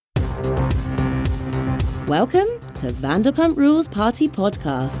Welcome to Vanderpump Rules Party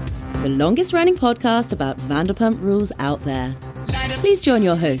Podcast, the longest running podcast about Vanderpump Rules out there. Please join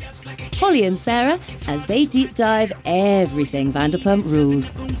your hosts, Holly and Sarah, as they deep dive everything Vanderpump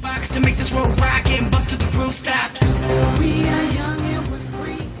Rules.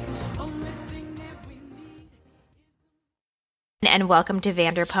 And welcome to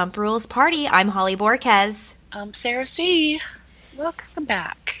Vanderpump Rules Party. I'm Holly Borquez. I'm Sarah C. Welcome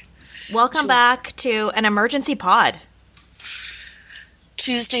back. Welcome back to an emergency pod.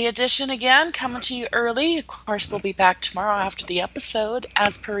 Tuesday edition again, coming to you early. Of course, we'll be back tomorrow after the episode,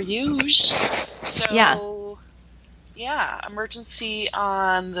 as per usual. So, yeah, emergency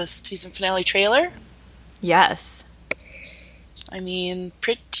on the season finale trailer. Yes. I mean,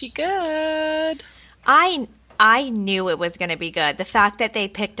 pretty good. I knew it was going to be good. The fact that they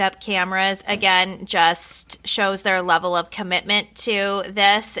picked up cameras, again, just shows their level of commitment to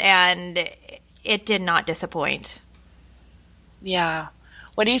this, and it did not disappoint. Yeah.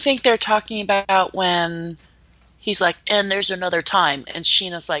 What do you think they're talking about when he's like, and there's another time, and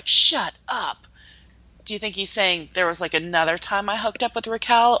Sheena's like, shut up? Do you think he's saying there was like another time I hooked up with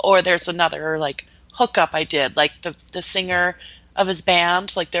Raquel, or there's another like hookup I did, like the singer of his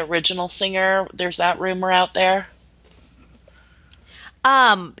band, like the original singer? There's that rumor out there.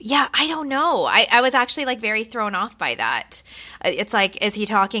 Yeah, I don't know. I was actually like very thrown off by that. It's like, is he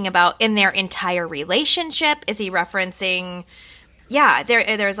talking about in their entire relationship? Is he referencing? Yeah,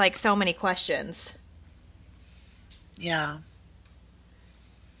 there's like so many questions. Yeah.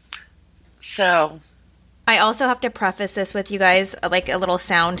 So I also have to preface this with you guys, like a little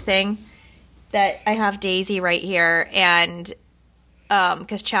sound thing that I have Daisy right here, and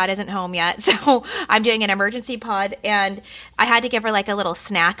because Chad isn't home yet, so I'm doing an emergency pod, and I had to give her like a little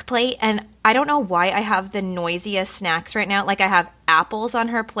snack plate, and I don't know why I have the noisiest snacks right now. Like I have apples on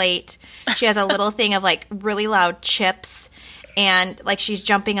her plate. She has a little thing of like really loud chips, and like she's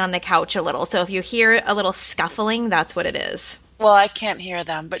jumping on the couch a little. So if you hear a little scuffling, that's what it is. Well, I can't hear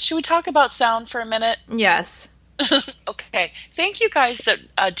them, but should we talk about sound for a minute? Yes. Okay. Thank you guys that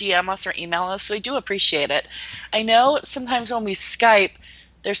DM us or email us. We do appreciate it. I know sometimes when we Skype,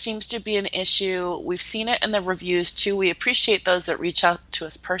 there seems to be an issue. We've seen it in the reviews too. We appreciate those that reach out to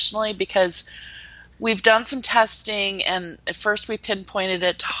us personally because we've done some testing, and at first we pinpointed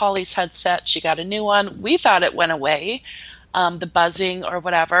it to Holly's headset. She got a new one. We thought it went away, the buzzing or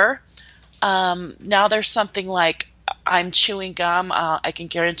whatever. Now there's something like I'm chewing gum. I can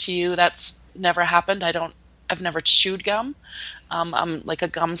guarantee you that's never happened. I've never chewed gum. I'm like a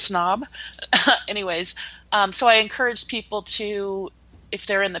gum snob. Anyways, so I encourage people to, if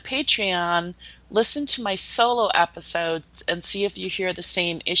they're in the Patreon, listen to my solo episodes and see if you hear the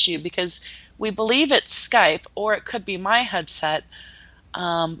same issue, because we believe it's Skype or it could be my headset.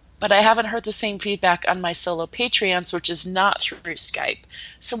 But I haven't heard the same feedback on my solo Patreons, which is not through Skype.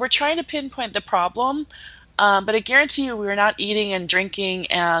 So we're trying to pinpoint the problem. But I guarantee you we're not eating and drinking,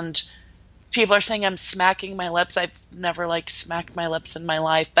 and people are saying I'm smacking my lips. I've never like smacked my lips in my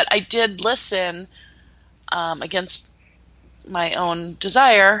life, but I did listen against my own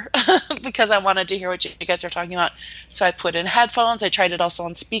desire because I wanted to hear what you guys are talking about. So I put in headphones. I tried it also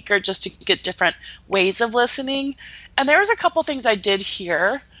on speaker just to get different ways of listening. And there was a couple things I did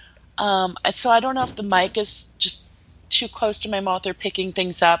hear. So I don't know if the mic is just too close to my mouth or picking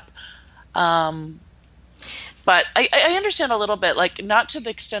things up. But I understand a little bit, like not to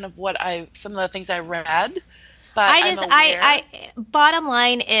the extent of some of the things I read, but I bottom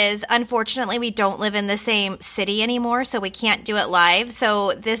line is, unfortunately, we don't live in the same city anymore, so we can't do it live.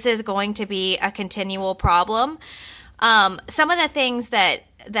 So this is going to be a continual problem. Some of the things that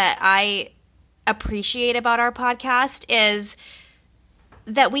I appreciate about our podcast is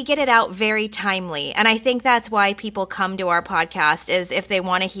that we get it out very timely. And I think that's why people come to our podcast, is if they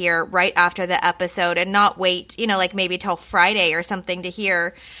want to hear right after the episode and not wait, like maybe till Friday or something to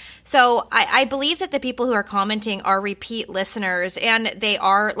hear. So I believe that the people who are commenting are repeat listeners, and they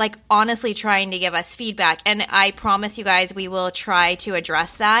are like honestly trying to give us feedback. And I promise you guys, we will try to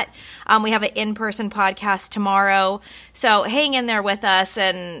address that. We have an in-person podcast tomorrow, so hang in there with us.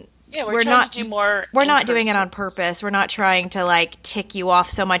 And yeah, we're trying to do more. We're not doing it on purpose. We're not trying to like tick you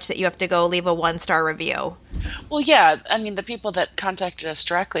off so much that you have to go leave a 1-star review. Well, yeah. I mean, the people that contacted us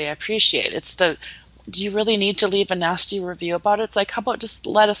directly, I appreciate. Do you really need to leave a nasty review about it? It's like, how about just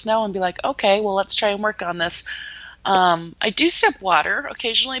let us know and be like, okay, well, let's try and work on this. I do sip water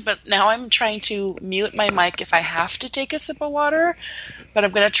occasionally, but now I'm trying to mute my mic if I have to take a sip of water. But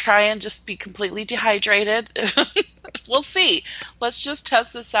I'm going to try and just be completely dehydrated. We'll see. Let's just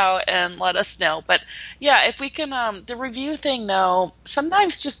test this out and let us know. But yeah, if we can, the review thing though,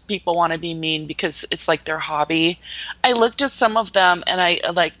 sometimes just people want to be mean because it's like their hobby. I looked at some of them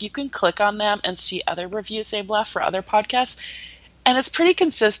and you can click on them and see other reviews they've left for other podcasts. And it's pretty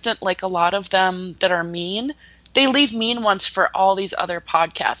consistent, like a lot of them that are mean, they leave mean ones for all these other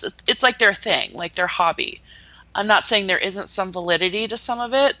podcasts. It's like their thing, like their hobby. I'm not saying there isn't some validity to some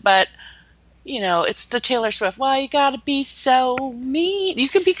of it, but it's the Taylor Swift. Why you gotta be so mean? You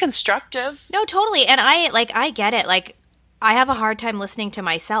can be constructive. No, totally. And I get it. Like, I have a hard time listening to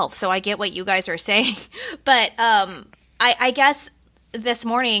myself, so I get what you guys are saying. But I guess this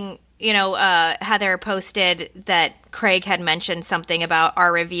morning, Heather posted that Craig had mentioned something about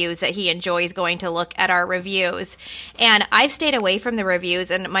our reviews, that he enjoys going to look at our reviews. And I've stayed away from the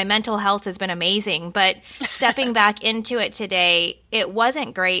reviews, and my mental health has been amazing. But stepping back into it today, it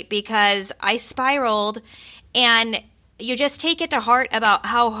wasn't great because I spiraled, and you just take it to heart about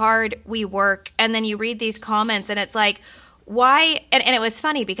how hard we work. And then you read these comments, and it's like, why? And it was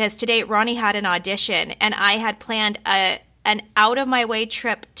funny because today Ronnie had an audition, and I had planned an out-of-my-way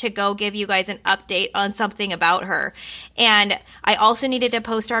trip to go give you guys an update on something about her. And I also needed to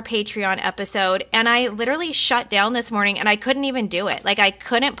post our Patreon episode, and I literally shut down this morning, and I couldn't even do it. Like, I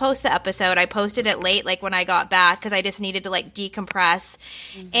couldn't post the episode. I posted it late, like, when I got back, because I just needed to, like, decompress.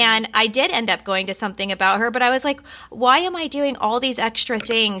 Mm-hmm. And I did end up going to something about her, but I was like, why am I doing all these extra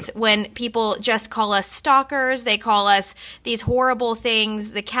things when people just call us stalkers? They call us these horrible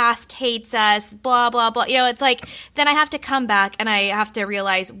things. The cast hates us, blah, blah, blah. It's like, then I have to come back and I have to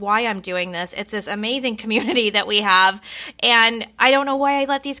realize why I'm doing this. It's this amazing community that we have, and I don't know why I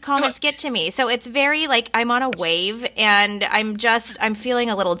let these comments get to me. So it's very like I'm on a wave, and I'm feeling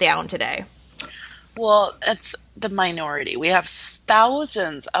a little down today. Well, it's the minority. We have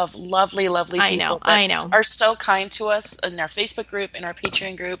thousands of lovely, lovely people that are so kind to us in our Facebook group, in our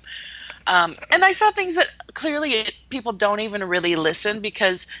Patreon group. And I saw things that clearly people don't even really listen,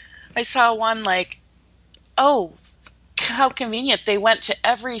 because I saw one like, oh, how convenient. They went to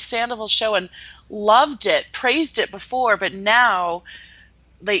every Sandoval show and loved it, praised it before, but now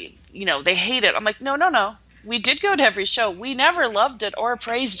they hate it. I'm like, no. We did go to every show. We never loved it or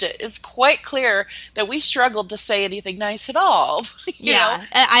praised it. It's quite clear that we struggled to say anything nice at all.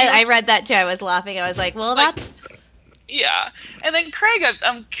 I read that too. I was laughing. I was like, well, that's... Yeah. And then Craig,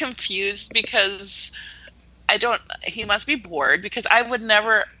 I'm confused because he must be bored, because I would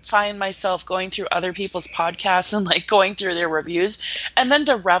never find myself going through other people's podcasts and like going through their reviews and then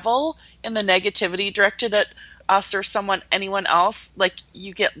to revel in the negativity directed at us or anyone else. Like,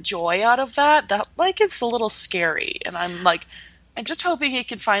 you get joy out of that like, it's a little scary. And I'm just hoping he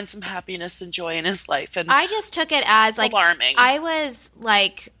can find some happiness and joy in his life. And I just took it as like, alarming. I was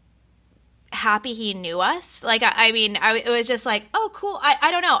like happy he knew us. Like, it was just like, oh, cool.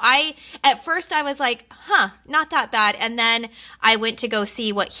 I don't know. At first I was like, not that bad. And then I went to go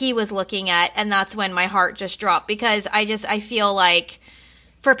see what he was looking at. And that's when my heart just dropped, because I feel like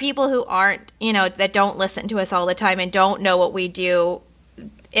for people who aren't, that don't listen to us all the time and don't know what we do,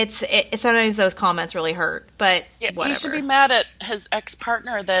 it's sometimes those comments really hurt, but yeah, whatever. He should be mad at his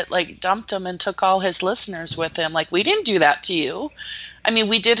ex-partner that like dumped him and took all his listeners with him. Like, we didn't do that to you. I mean,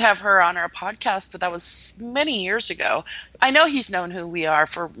 we did have her on our podcast, but that was many years ago. I know he's known who we are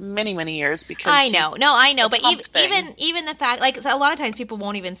for many, many years because I know. But even the fact, like, a lot of times people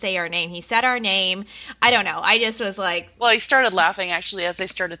won't even say our name. He said our name. I don't know. I just was like, well, he started laughing actually as I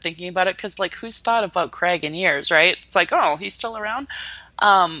started thinking about it, because like, who's thought about Craig in years, right? It's like, oh, he's still around.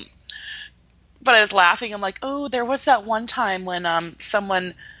 But I was laughing. I'm like, oh, there was that one time when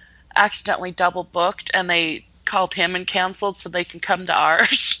someone accidentally double booked and they called him and canceled so they can come to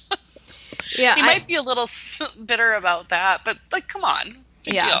ours. Yeah, he might be a little bitter about that, but like, come on,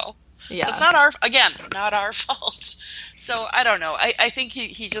 big deal. Yeah, it's not our fault. So I don't know. I think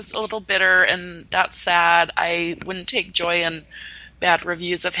he's just a little bitter, and that's sad. I wouldn't take joy in bad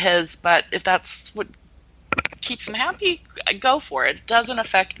reviews of his, but if that's what keeps him happy, go for it. It doesn't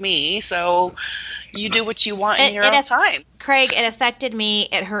affect me, so you do what you want in your own time. Craig, it affected me.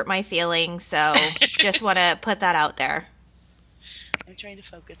 It hurt my feelings, so just want to put that out there. I'm trying to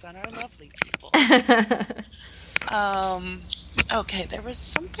focus on our lovely people. Okay, there was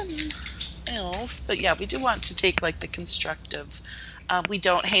something else, but yeah, we do want to take like the constructive. We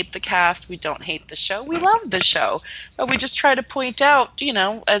don't hate the cast. We don't hate the show. We love the show, but we just try to point out,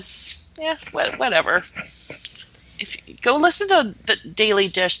 whatever. If you go listen to the Daily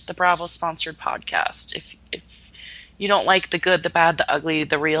Dish, the Bravo sponsored podcast. If you don't like the good, the bad, the ugly,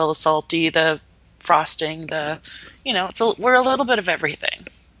 the real, the salty, the frosting, we're a little bit of everything.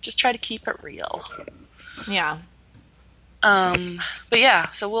 Just try to keep it real. Yeah. But yeah,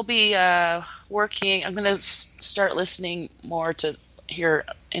 so we'll be working. I'm going to start listening more to hear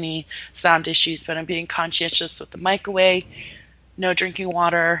any sound issues, but I'm being conscientious with the mic away, no drinking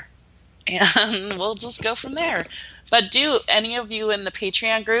water, and we'll just go from there. But do any of you in the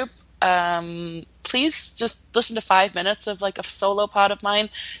Patreon group, please just listen to 5 minutes of like a solo pod of mine,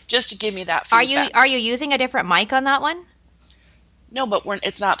 just to give me that feedback. Are you using a different mic on that one? No, but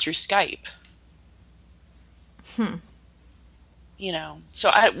it's not through Skype.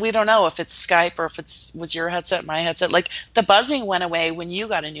 So we don't know if it's Skype or if was your headset, my headset. Like the buzzing went away when you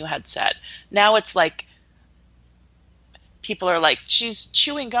got a new headset. Now it's like people are like, she's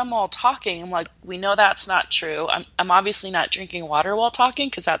chewing gum while talking. I'm like, we know that's not true. I'm obviously not drinking water while talking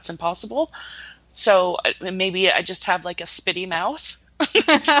because that's impossible. So maybe I just have like a spitty mouth.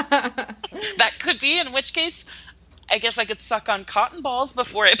 That could be, in which case I guess I could suck on cotton balls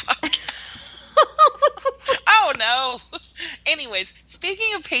before I podcast. Oh no. Anyways,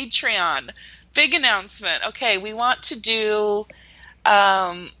 speaking of Patreon, big announcement. Okay, we want to do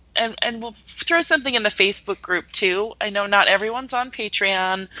and we'll throw something in the Facebook group too. I know not everyone's on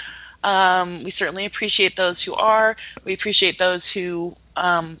Patreon. We certainly appreciate those who are. We appreciate those who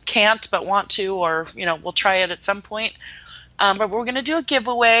can't but want to, or we'll try it at some point. But we're going to do a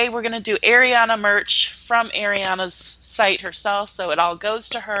giveaway. We're going to do Ariana merch from Ariana's site herself, so it all goes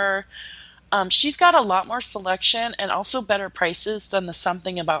to her. She's got a lot more selection and also better prices than the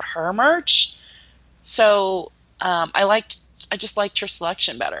Something About Her merch. So I just liked her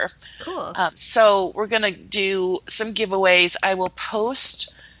selection better. Cool. So we're going to do some giveaways. I will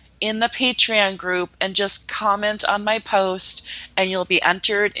post in the Patreon group and just comment on my post, and you'll be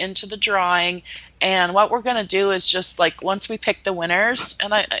entered into the drawing. And what we're going to do is just like, once we pick the winners,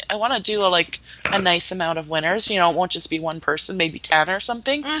 and I want to do a nice amount of winners, it won't just be one person, maybe 10 or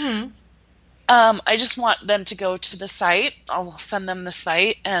something. Mm-hmm. I just want them to go to the site. I'll send them the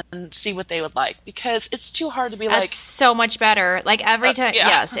site and see what they would like, because it's too hard to be That's so much better. Like every time,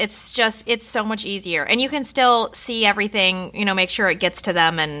 yeah. Yes, it's so much easier, and you can still see everything. Make sure it gets to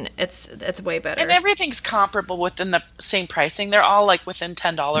them, and it's way better. And everything's comparable within the same pricing. They're all like within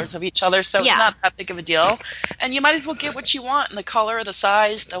 $10 of each other, so It's not that big of a deal. And you might as well get what you want in the color, the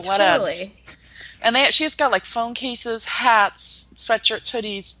size, the whatevs. Totally. And she's got like phone cases, hats, sweatshirts,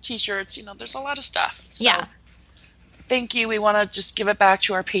 hoodies, t-shirts. There's a lot of stuff. So, yeah. Thank you. We want to just give it back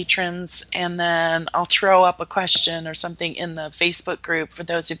to our patrons, and then I'll throw up a question or something in the Facebook group for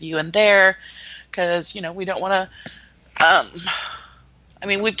those of you in there, because we don't want to.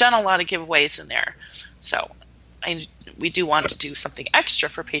 We've done a lot of giveaways in there, so we do want to do something extra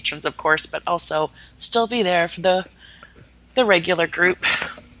for patrons, of course, but also still be there for the regular group.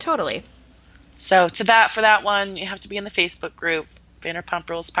 Totally. So for that one, you have to be in the Facebook group, Vanderpump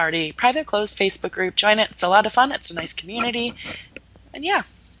Rules Party, private closed Facebook group. Join it. It's a lot of fun. It's a nice community. And yeah.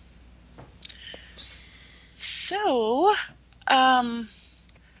 So,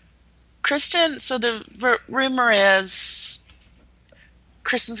 Kristen, so the rumor is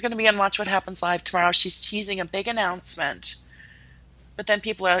Kristen's going to be on Watch What Happens Live tomorrow. She's teasing a big announcement. But then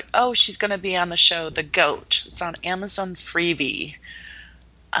people are like, oh, she's going to be on the show The GOAT. It's on Amazon Freevee.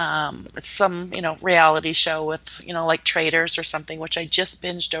 It's some, reality show with, like Traders or something, which I just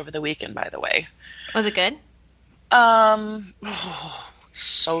binged over the weekend, by the way. Was it good?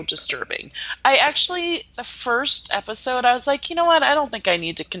 So disturbing. The first episode, I was like, you know what? I don't think I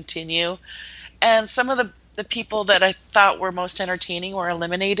need to continue. And some of the people that I thought were most entertaining were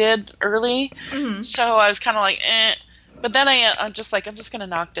eliminated early. Mm-hmm. So I was kind of like, eh. But then I'm just going to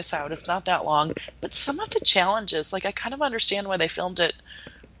knock this out. It's not that long. But some of the challenges, I kind of understand why they filmed it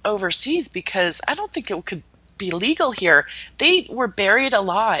overseas, because I don't think it could be legal here. They were buried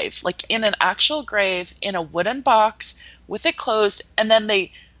alive, in an actual grave in a wooden box with it closed, and then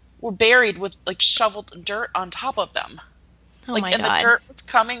they were buried with shoveled dirt on top of them. Oh my God. And the dirt was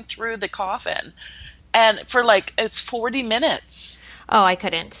coming through the coffin. And for it's 40 minutes. Oh, I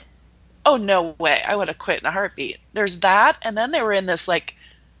couldn't. Oh, no way. I would have quit in a heartbeat. There's that, and then they were in this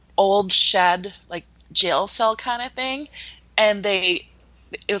old shed, jail cell kind of thing, and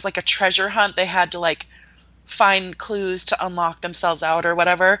it was like a treasure hunt. They had to find clues to unlock themselves out or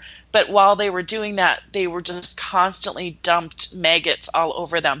whatever. But while they were doing that, they were just constantly dumped maggots all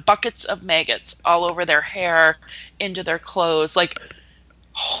over them, buckets of maggots all over their hair, into their clothes,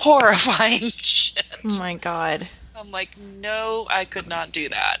 horrifying shit. Oh my God. I'm like, no, I could not do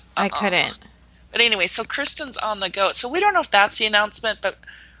that. I couldn't. But anyway, so Kristen's on the GOAT. So we don't know if that's the announcement, but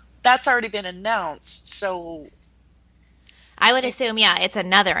that's already been announced. So I would assume, yeah, it's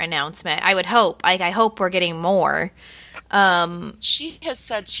another announcement. I would hope. Like, I hope we're getting more. She has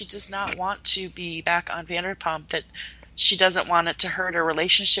said she does not want to be back on Vanderpump, that she doesn't want it to hurt her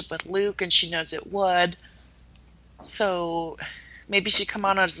relationship with Luke, and she knows it would. So maybe she'd come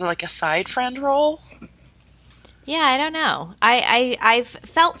on as like a side friend role? Yeah, I don't know. I've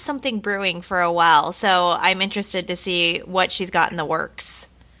felt something brewing for a while, so I'm interested to see what she's got in the works.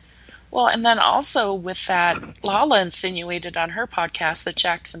 Well, and then also with that, Lala insinuated on her podcast that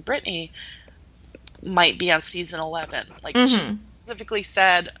Jax and Brittany might be on season 11. Like, she specifically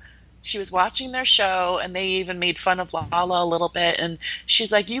said she was watching their show, and they even made fun of Lala a little bit, and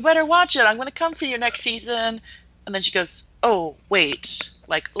she's like, you better watch it, I'm going to come for you next season. And then she goes, oh, wait,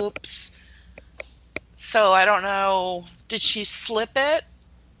 like, oops. So I don't know, did she slip it,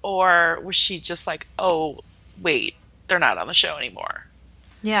 or was she just like, oh, wait, they're not on the show anymore?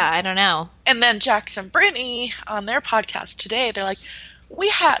 Yeah, I don't know. And then Jax and Brittany on their podcast today, they're like, we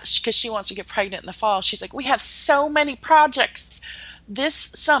have, because she wants to get pregnant in the fall, she's like, we have so many projects this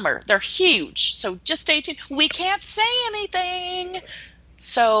summer. They're huge. So just stay tuned. We can't say anything.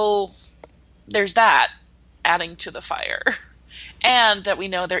 So there's that adding to the fire. And that we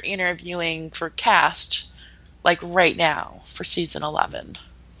know they're interviewing for cast, like right now, for season 11.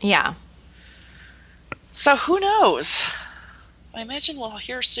 Yeah. So who knows? I imagine we'll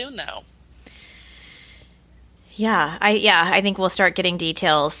hear soon, though. Yeah, I think we'll start getting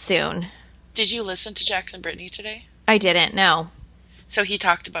details soon. Did you listen to Jax and Brittany today? I didn't, no. So he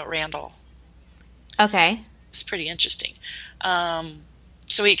talked about Randall. Okay. It's pretty interesting.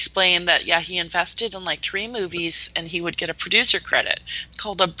 So he explained that, yeah, he invested in like 3 movies and he would get a producer credit. It's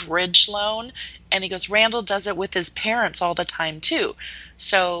called a bridge loan. And he goes, Randall does it with his parents all the time, too.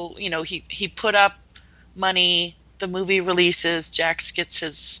 So, you know, he put up money, the movie releases, Jax gets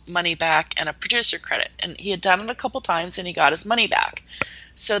his money back and a producer credit. And he had done it a couple times and he got his money back.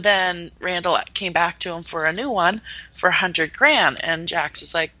 So then Randall came back to him for a new one for $100,000. And Jax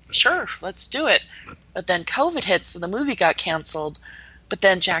was like, sure, let's do it. But then COVID hit, so the movie got canceled. But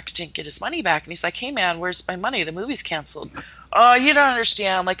then Jax didn't get his money back. And he's like, hey, man, where's my money? The movie's canceled. Oh, you don't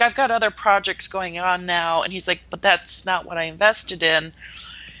understand. Like, I've got other projects going on now. And he's like, but that's not what I invested in.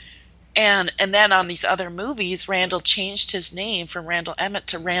 And then on these other movies, Randall changed his name from Randall Emmett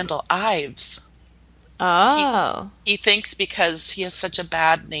to Randall Ives. Oh. He thinks because he has such a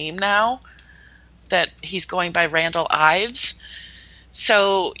bad name now that he's going by Randall Ives.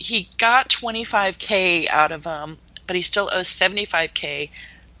 So he got $25,000 out of him, but he still owes $75,000.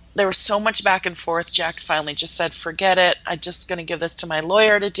 There was so much back and forth. Jax finally just said, forget it. I'm just going to give this to my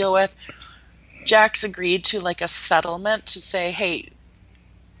lawyer to deal with. Jax agreed to like a settlement to say, hey,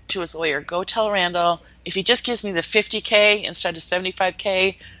 to his lawyer, go tell Randall, if he just gives me the $50,000 instead of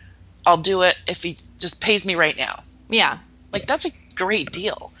 $75,000, I'll do it if he just pays me right now. Yeah. Like, that's a great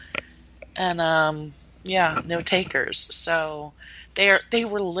deal. And, yeah, no takers. So they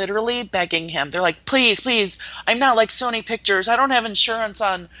were literally begging him. They're like, please, I'm not like Sony Pictures. I don't have insurance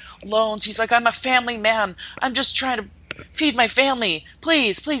on loans. He's like, I'm a family man. I'm just trying to feed my family.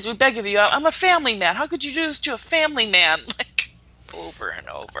 Please, we beg of you. I'm a family man. How could you do this to a family man? Like, over and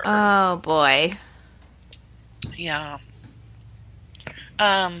over. Oh, boy. Yeah.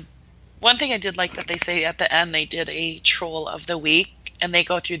 One thing I did like that they say at the end, they did a troll of the week, and they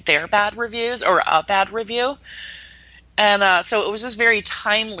go through their bad reviews, or a bad review. And so it was just very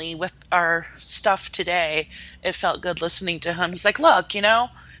timely with our stuff today. It felt good listening to him. He's like, look, you know,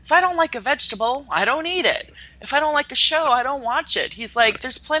 if I don't like a vegetable, I don't eat it. If I don't like a show, I don't watch it. He's like,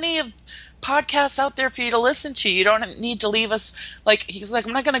 there's plenty of podcasts out there for you to listen to. You don't need to leave us, like, he's like,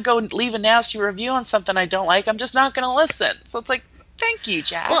 I'm not going to go leave a nasty review on something I don't like. I'm just not going to listen. So it's like, thank you,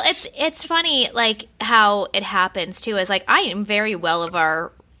 Jax. Well, it's funny, like, how it happens, too, is, like, I am very well of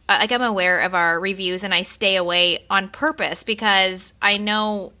our, like, I'm aware of our reviews, and I stay away on purpose because I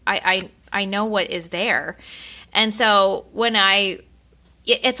know, I know what is there. And so when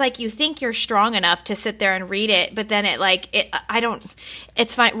it's like you think you're strong enough to sit there and read it, but then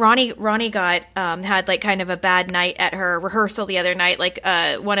it's fine. Ronnie got, had, like, kind of a bad night at her rehearsal the other night. Like,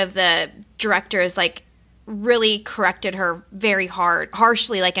 one of the directors, like, really corrected her very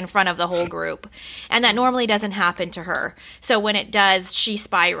harshly, like in front of the whole group. And that normally doesn't happen to her. So when it does, she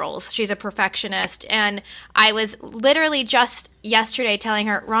spirals. She's a perfectionist. And I was literally just yesterday telling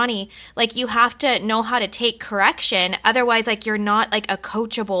her, Ronnie, like, you have to know how to take correction. Otherwise, like, you're not like a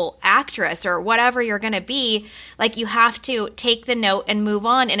coachable actress or whatever you're going to be. Like, you have to take the note and move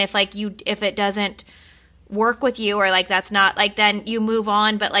on. And if it doesn't work with you, or like that's not like, then you move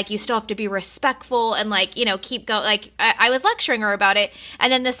on, but like you still have to be respectful and like, you know, keep going. Like I was lecturing her about it,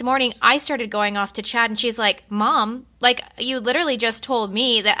 and then this morning I started going off to chat, and she's like, Mom, like you literally just told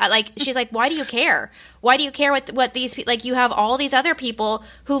me that, like, she's like, why do you care? Why do you care what these people, like, you have all these other people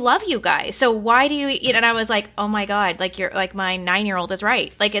who love you guys, so why do you know? And I was like, oh my God, like you're like, my 9-year-old is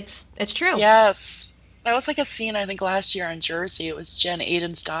right, like it's true. Yes. That was like a scene, I think, last year in Jersey. It was Jen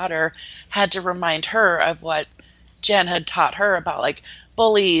Aiden's daughter had to remind her of what Jen had taught her about, like,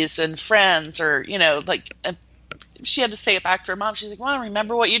 bullies and friends, or, you know, like, she had to say it back to her mom. She's like, well,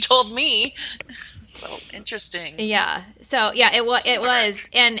 remember what you told me. So interesting. Yeah. So yeah, it was,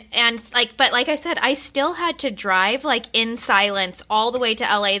 and like, but like I said, I still had to drive like in silence all the way to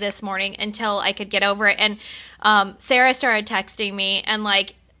LA this morning until I could get over it. And Sarah started texting me, and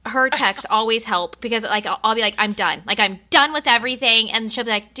like, her texts always help, because like I'll be like, I'm done with everything, and she'll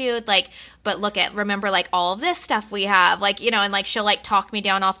be like, dude, like, but remember like all of this stuff we have, like, you know, and like she'll like talk me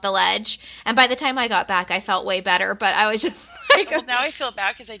down off the ledge, and by the time I got back I felt way better, but I was just like, well, now I feel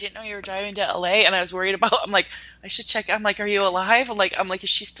bad because I didn't know you were driving to LA, and I was worried about, I'm like, I should check. I'm like, are you alive? I'm like, is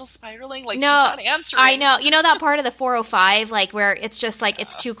she still spiraling? Like, no, she's not answering. I know. You know that part of the 405, like where it's just like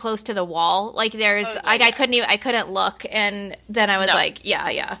it's too close to the wall. Like there's like, I couldn't look, and then I was like,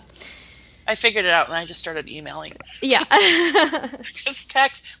 yeah. I figured it out, and I just started emailing. Yeah.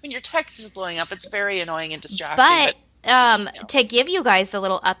 Because when your text is blowing up, it's very annoying and distracting. But to give you guys the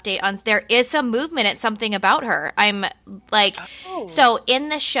little update on, there is some movement at Something About Her. I'm like, so in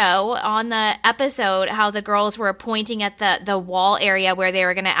the show, on the episode, how the girls were pointing at the wall area where they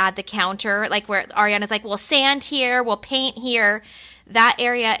were going to add the counter, like where Ariana's like, we'll sand here, we'll paint here. That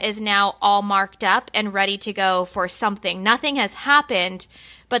area is now all marked up and ready to go for something. Nothing has happened,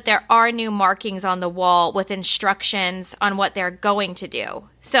 but there are new markings on the wall with instructions on what they're going to do.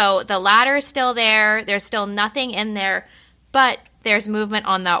 So the ladder is still there. There's still nothing in there, but there's movement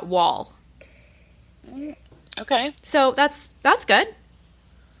on that wall. Okay. So that's good.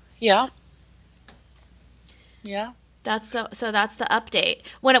 Yeah. Yeah. That's the update.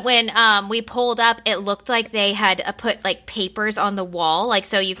 When we pulled up, it looked like they had put like papers on the wall, like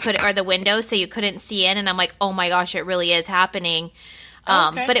so you could, or the windows, so you couldn't see in. And I'm like, oh my gosh, it really is happening.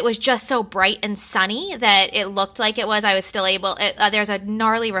 Okay. But it was just so bright and sunny that it looked like it was. I was still able. There's a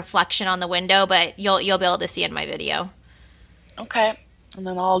gnarly reflection on the window, but you'll be able to see in my video. Okay, and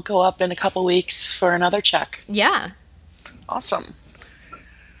then I'll go up in a couple weeks for another check. Yeah. Awesome.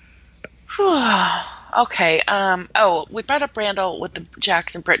 Whew. Okay. We brought up Randall with the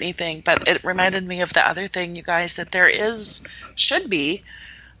Jackson Brittany thing, but it reminded me of the other thing, you guys, that there should be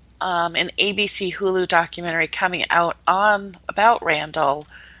an ABC Hulu documentary coming out about Randall.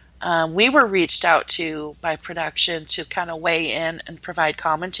 We were reached out to by production to kind of weigh in and provide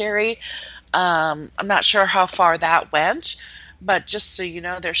commentary. I'm not sure how far that went, but just so you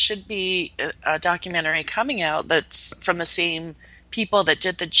know, there should be a documentary coming out that's from the same people that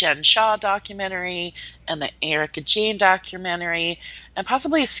did the Jen Shaw documentary and the Erica Jane documentary, and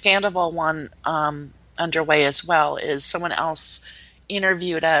possibly a Scandal one underway as well. Is someone else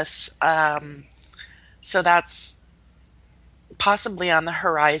interviewed us, so that's possibly on the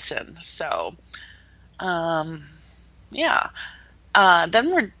horizon. So yeah.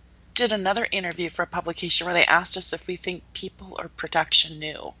 Then we did another interview for a publication where they asked us if we think people or production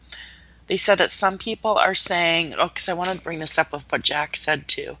knew. They said that some people are saying, because I wanted to bring this up with what Jack said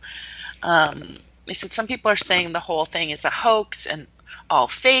too. They said some people are saying the whole thing is a hoax and all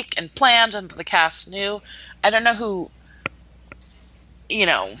fake and planned, and the cast knew. I don't know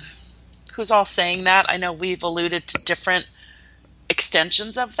who's all saying that. I know we've alluded to different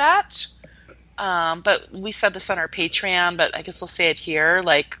extensions of that, but we said this on our Patreon, but I guess we'll say it here.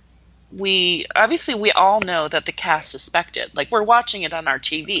 Like, we all know that the cast suspected. Like, we're watching it on our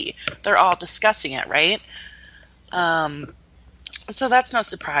TV. They're all discussing it, right? So that's no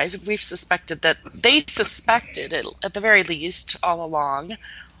surprise. We've suspected that they suspected it at the very least all along.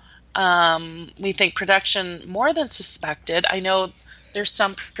 We think production more than suspected. I know there's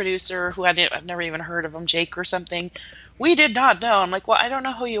some producer who I've never even heard of him, Jake or something. We did not know. I'm like, well, I don't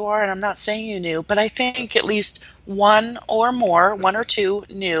know who you are, and I'm not saying you knew, but I think at least one or two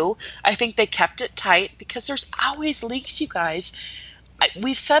knew. I think they kept it tight because there's always leaks, you guys.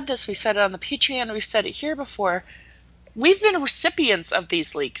 We've said this. We said it on the Patreon. We've said it here before. We've been recipients of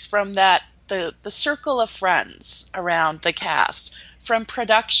these leaks from the circle of friends around the cast, from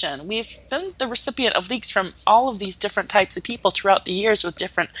production. We've been the recipient of leaks from all of these different types of people throughout the years with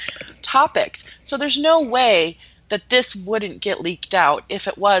different topics. So there's no way that this wouldn't get leaked out if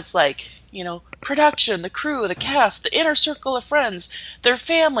it was like, production, the crew, the cast, the inner circle of friends, their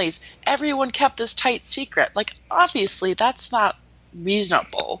families, everyone kept this tight secret. Like, obviously, that's not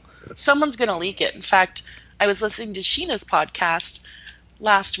reasonable. Someone's going to leak it. In fact, I was listening to Sheena's podcast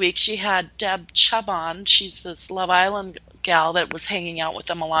last week. She had Deb Chubb on. She's this Love Island gal that was hanging out with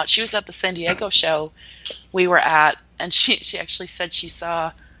them a lot. She was at the San Diego show we were at, and she actually said she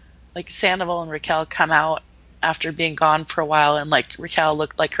saw, like, Sandoval and Raquel come out after being gone for a while, and, like, Raquel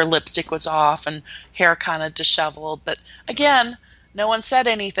looked like her lipstick was off and hair kind of disheveled. But again, no one said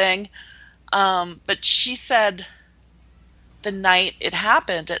anything. But she said the night it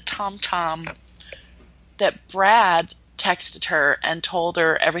happened at Tom Tom that Brad texted her and told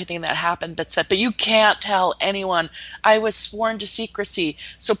her everything that happened, but said, but you can't tell anyone. I was sworn to secrecy,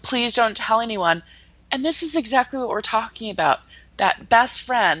 so please don't tell anyone. And this is exactly what we're talking about. That best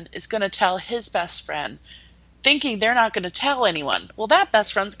friend is going to tell his best friend, thinking they're not going to tell anyone. Well, that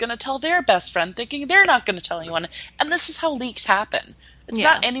best friend's going to tell their best friend, thinking they're not going to tell anyone. And this is how leaks happen. It's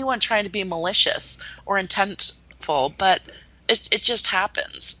not anyone trying to be malicious or intentful, but it just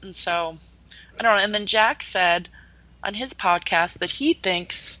happens. And so, I don't know. And then Jack said on his podcast that he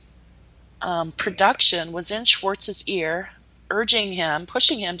thinks production was in Schwartz's ear, urging him,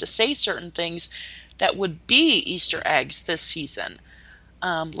 pushing him to say certain things that would be Easter eggs this season.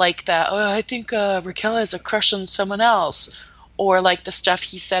 Like that, I think Raquel has a crush on someone else. Or like the stuff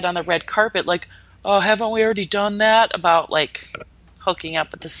he said on the red carpet, like, oh, haven't we already done that? About, like, hooking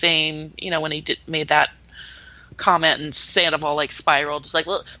up with the same, when he made that comment and Sandoval, like, spiraled. It's like,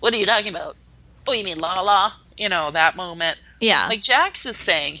 well, what are you talking about? Oh, you mean La? That moment. Yeah. Like, Jax is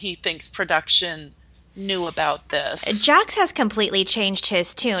saying he thinks production knew about this. Jax has completely changed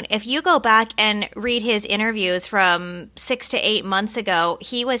his tune. If you go back and read his interviews from 6 to 8 months ago,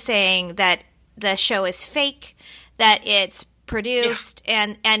 he was saying that the show is fake, that it's produced,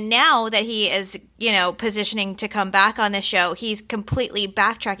 and now that he is, positioning to come back on the show, he's completely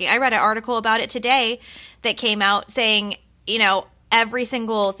backtracking. I read an article about it today that came out saying, every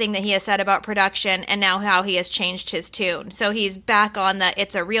single thing that he has said about production and now how he has changed his tune. So he's back on the,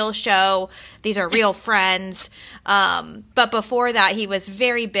 it's a real show, these are real friends. But before that, he was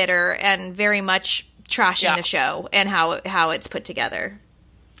very bitter and very much trashing the show and how it's put together.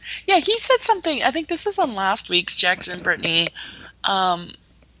 Yeah, he said something, I think this is on last week's Jackson and Brittany.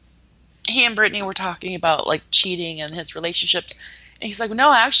 He and Brittany were talking about, like, cheating and his relationships. And he's like,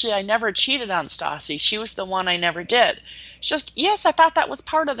 no, actually, I never cheated on Stassi. She was the one I never did. She's like, yes, I thought that was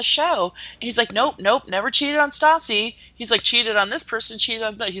part of the show. And he's like, nope, never cheated on Stassi. He's like, cheated on this person, cheated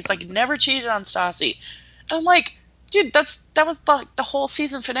on that. He's like, never cheated on Stassi. And I'm like, dude, that was the whole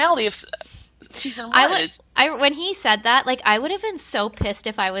season finale of season one. When he said that, like, I would have been so pissed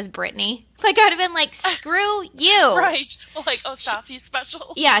if I was Brittany. Like, I would have been like, screw you. Right. Well, like, oh, Stassi's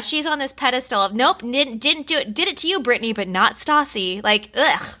special. Yeah, she's on this pedestal of, nope, didn't do it. Did it to you, Brittany, but not Stassi. Like,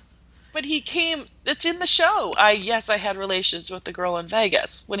 ugh. But it's in the show. I had relations with the girl in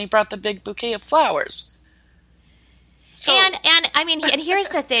Vegas when he brought the big bouquet of flowers. So, and I mean, and here's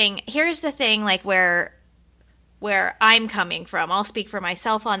the thing, like, where I'm coming from. I'll speak for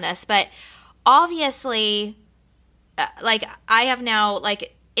myself on this, but obviously, like, I have now,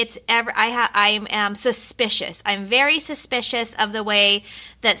 like, I am suspicious. I'm very suspicious of the way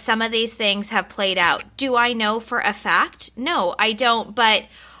that some of these things have played out. Do I know for a fact? No, I don't, but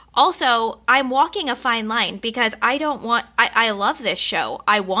also, I'm walking a fine line because I love this show.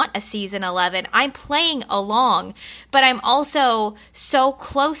 I want a season 11. I'm playing along, but I'm also so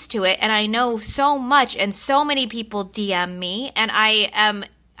close to it, and I know so much, and so many people DM me, and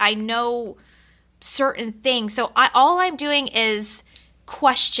I know certain things. So all I'm doing is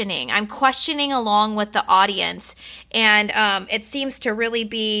questioning. I'm questioning along with the audience, and it seems to really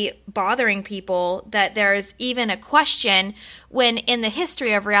be bothering people that there's even a question when in the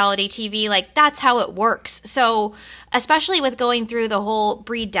history of reality TV, like, that's how it works. So especially with going through the whole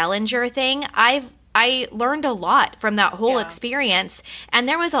Brie Dellinger thing, I learned a lot from that whole experience, and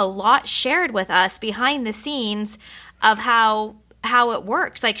there was a lot shared with us behind the scenes of how it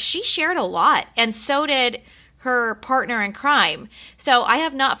works. Like, she shared a lot, and so did her partner in crime. So I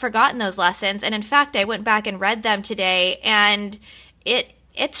have not forgotten those lessons. And in fact, I went back and read them today, and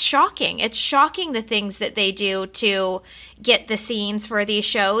it's shocking. It's shocking the things that they do to get the scenes for these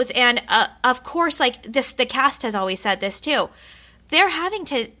shows. And of course, like this, the cast has always said this too. They're having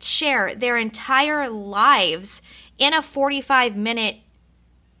to share their entire lives in a 45-minute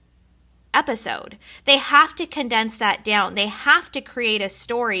episode. They have to condense that down. They have to create a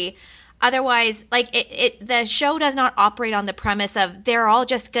story. Otherwise, like, the show does not operate on the premise of they're all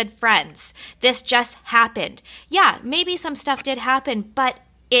just good friends. This just happened. Yeah, maybe some stuff did happen, but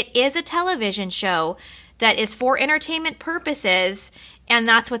it is a television show that is for entertainment purposes, and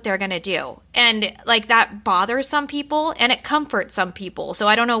that's what they're going to do. And like that bothers some people and it comforts some people. So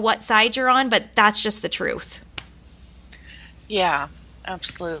I don't know what side you're on, but that's just the truth. Yeah,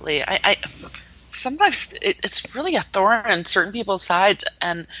 absolutely. I sometimes it's really a thorn on certain people's sides,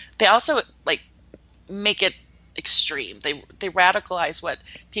 and they also like make it extreme. They radicalize what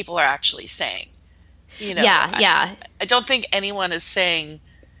people are actually saying. You know, yeah. I don't think anyone is saying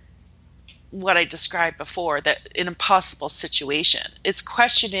what I described before, that an impossible situation. It's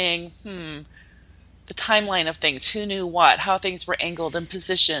questioning the timeline of things, who knew what, how things were angled and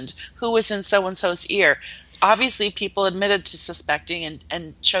positioned, who was in so-and-so's ear. Obviously, people admitted to suspecting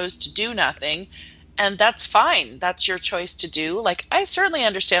and chose to do nothing, and that's fine. That's your choice to do. Like, I certainly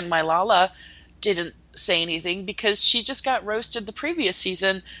understand why Lala didn't say anything, because she just got roasted the previous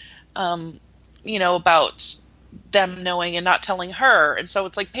season, about them knowing and not telling her, and so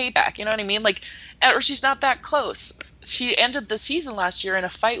it's like payback, you know what I mean? Like, or she's not that close. She ended the season last year in a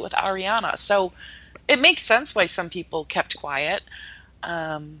fight with Ariana, so it makes sense why some people kept quiet.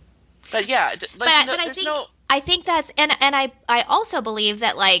 But yeah, I think that's and I also believe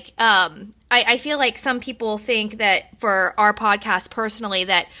that like I feel like some people think that for our podcast personally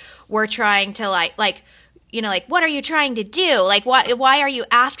that we're trying to like what are you trying to do? Like, why are you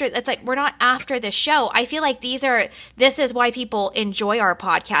after? It's like, we're not after the show. I feel like this is why people enjoy our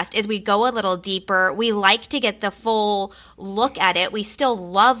podcast, is we go a little deeper. We like to get the full look at it. We still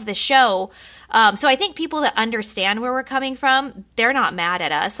love the show. So I think people that understand where we're coming from, they're not mad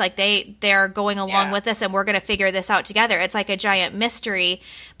at us. Like they're going along with us, and we're going to figure this out together. It's like a giant mystery.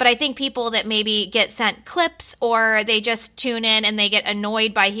 But I think people that maybe get sent clips, or they just tune in and they get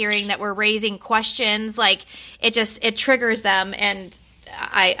annoyed by hearing that we're raising questions, like it triggers them, and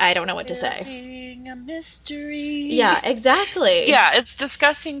I don't know what to say. A mystery. Yeah, exactly. Yeah, it's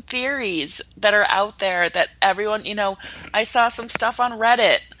discussing theories that are out there that everyone, I saw some stuff on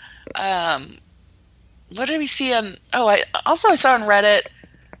Reddit. What did we see on? I saw on Reddit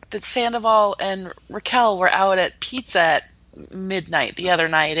that Sandoval and Raquel were out at pizza at midnight the other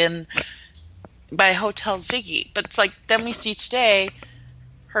night by Hotel Ziggy. But it's like, then we see today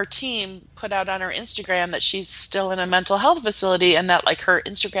her team put out on her Instagram that she's still in a mental health facility, and that like her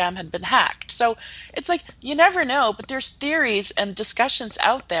Instagram had been hacked. So it's like, you never know, but there's theories and discussions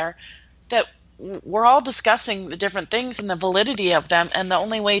out there that we're all discussing the different things and the validity of them, and the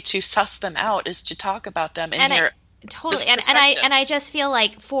only way to suss them out is to talk about them and hear totally. And I just feel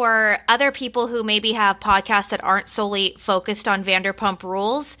like for other people who maybe have podcasts that aren't solely focused on Vanderpump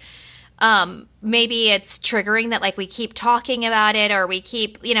Rules, maybe it's triggering that like we keep talking about it, or we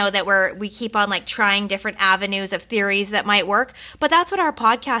keep we keep on like trying different avenues of theories that might work. But that's what our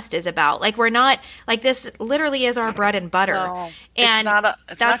podcast is about. Like, we're not like, this literally is our bread and butter. No, and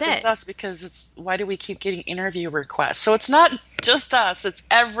it's not just us, because it's, why do we keep getting interview requests? So it's not just us, it's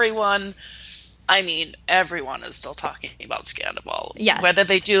everyone. I mean, everyone is still talking about Scandal. Yes. Whether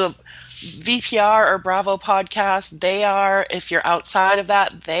they do a VPR or Bravo podcast, they are. If you're outside of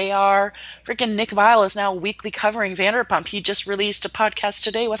that, they are. Freaking Nick Viall is now weekly covering Vanderpump. He just released a podcast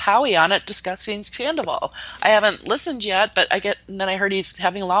today with Howie on it discussing Scandal. I haven't listened yet, but and then I heard he's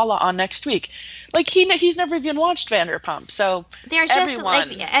having Lala on next week. Like, he's never even watched Vanderpump. So there's everyone.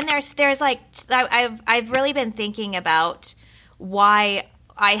 Just like, and there's like, I've really been thinking about why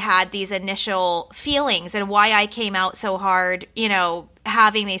I had these initial feelings and why I came out so hard,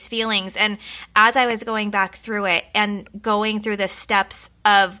 having these feelings. And as I was going back through it and going through the steps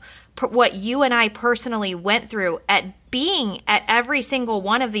of what you and I personally went through at being at every single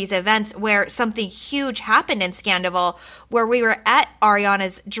one of these events where something huge happened in Scandival, where we were at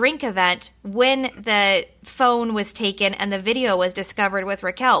Ariana's drink event when the phone was taken and the video was discovered with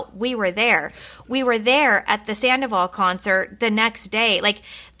Raquel. We were there. We were there at the Sandoval concert the next day. Like,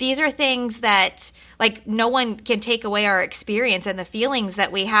 these are things that, like, no one can take away our experience and the feelings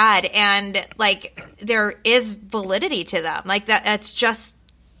that we had. And, like, there is validity to them. Like, that's just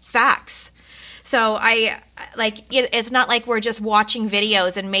facts. So it's not like we're just watching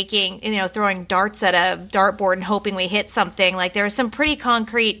videos and making, throwing darts at a dartboard and hoping we hit something. Like, there's some pretty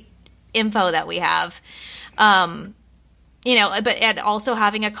concrete info that we have, but and also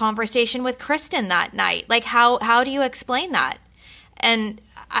having a conversation with Kristen that night. Like, how do you explain that? And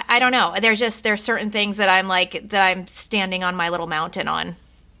I don't know. There's certain things that I'm standing on my little mountain on.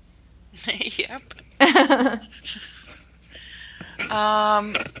 Yep.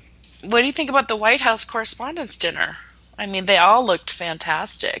 What do you think about the White House Correspondents' Dinner? I mean, they all looked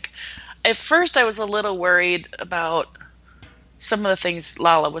fantastic. At first, I was a little worried about some of the things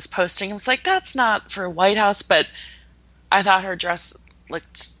Lala was posting. It's like, that's not for White House, but I thought her dress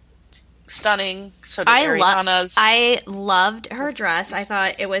looked stunning. So did Ariana's. I loved her dress. I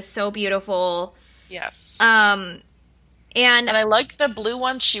thought it was so beautiful. Yes. And I liked the blue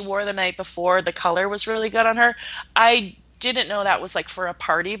one she wore the night before. The color was really good on her. I didn't know that was like for a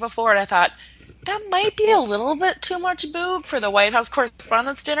party before, and I thought that might be a little bit too much boob for the White House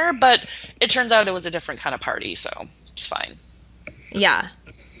Correspondents' Dinner, but it turns out it was a different kind of party, so it's fine. Yeah.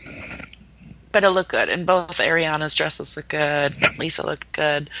 But it looked good, and both Ariana's dresses look good. Lisa looked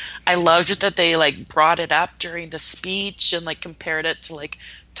good. I loved that they like brought it up during the speech and like compared it to like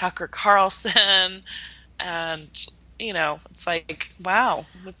Tucker Carlson, and you know, it's like, wow.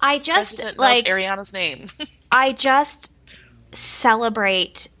 I just knows like Ariana's name. I just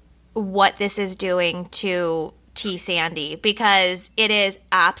celebrate what this is doing to T. Sandy, because it is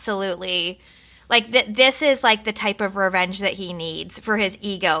absolutely like this is like the type of revenge that he needs for his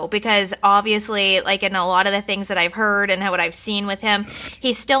ego, because obviously like in a lot of the things that I've heard and what I've seen with him,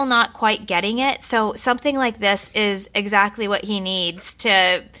 he's still not quite getting it. So something like this is exactly what he needs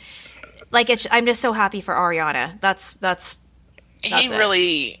to like. I'm just so happy for Ariana. That's he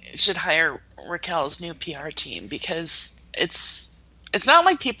really should hire Raquel's new PR team, because it's not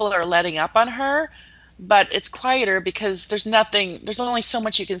like people are letting up on her, but it's quieter because there's only so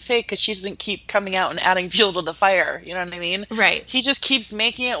much you can say, because she doesn't keep coming out and adding fuel to the fire. You know what I mean? Right. He just keeps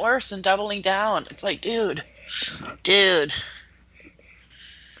making it worse and doubling down. It's like, dude.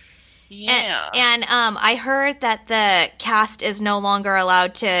 Yeah. And I heard that the cast is no longer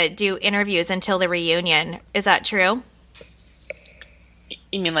allowed to do interviews until the reunion. Is that true?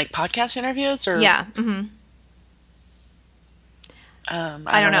 You mean like podcast interviews, or? Yeah. Mm-hmm.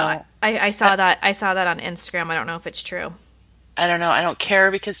 I don't know. I saw that on Instagram. I don't know if it's true. I don't know. I don't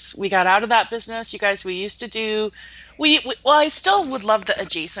care, because we got out of that business. You guys, we used to do. Well, I still would love the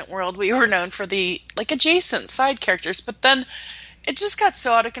adjacent world. We were known for the like adjacent side characters, but then it just got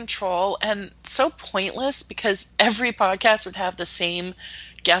so out of control and so pointless, because every podcast would have the same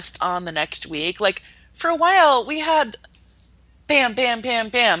guest on the next week. Like for a while, we had bam, bam, bam,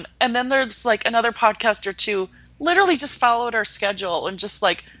 bam, and then there's like another podcast or two literally just followed our schedule and just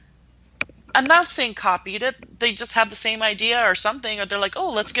like, I'm not saying copied it. They just had the same idea or something, or they're like,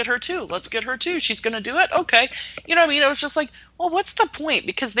 oh, let's get her too. She's going to do it. Okay. You know what I mean? It was just like, well, what's the point?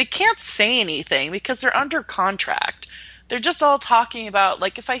 Because they can't say anything because they're under contract. They're just all talking about,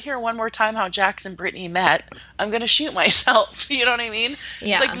 like, if I hear one more time how Jax and Brittany met, I'm going to shoot myself. You know what I mean?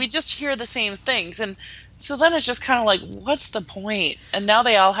 Yeah. Like, we just hear the same things. And so then it's just kind of like, what's the point? And now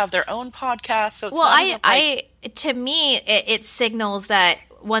they all have their own podcast. So it's to me, it signals that,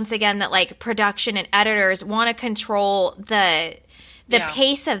 once again, that like production and editors want to control the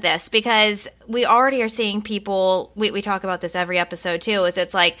pace of this, because we already are seeing people, we talk about this every episode too, is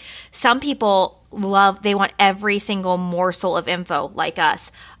it's like some people they want every single morsel of info like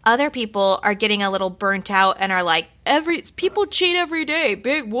us. Other people are getting a little burnt out and are like, people cheat every day,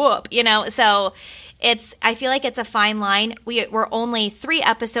 big whoop, you know? So I feel like it's a fine line. We're only 3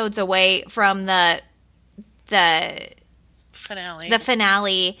 episodes away from the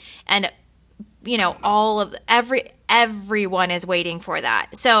finale, and you know, all of everyone is waiting for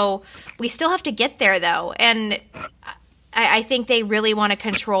that. So we still have to get there though, and I think they really want to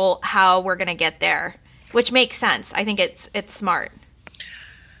control how we're going to get there, which makes sense. I think it's smart.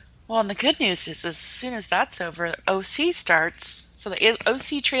 Well, and the good news is, as soon as that's over, OC starts. So the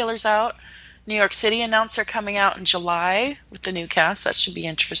OC trailer's out. New York City announced they're coming out in July with the new cast. That should be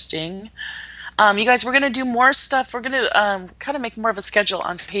interesting. You guys, we're going to do more stuff. We're going to kind of make more of a schedule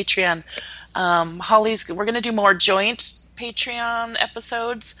on Patreon. We're going to do more joint Patreon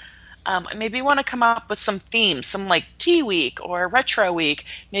episodes. Maybe we want to come up with some themes, some like Tea Week or Retro Week.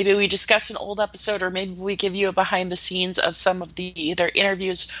 Maybe we discuss an old episode, or maybe we give you a behind the scenes of some of the either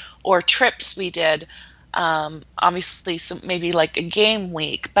interviews or trips we did. Obviously maybe like a game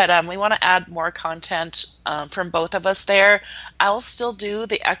week, but we want to add more content from both of us there. I'll still do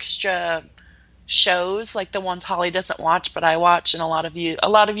the extra shows, like the ones Holly doesn't watch but I watch, and a lot of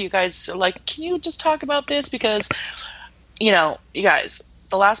you guys are like, can you just talk about this? Because, you know, you guys,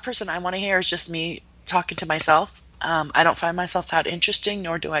 the last person I want to hear is just me talking to myself. I don't find myself that interesting,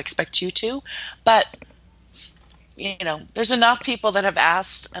 nor do I expect you to, but you know, there's enough people that have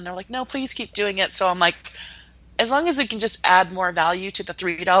asked and they're like, no, please keep doing it. So I'm like, as long as it can just add more value to the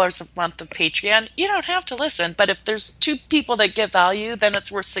 $3 a month of Patreon, you don't have to listen. But if there's 2 people that give value, then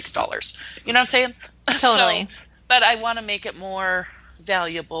it's worth $6. You know what I'm saying? Totally. But I want to make it more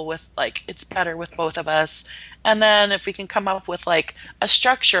valuable with, like, it's better with both of us. And then if we can come up with, like, a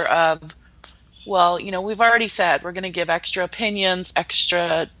structure of, well, you know, we've already said we're going to give extra opinions,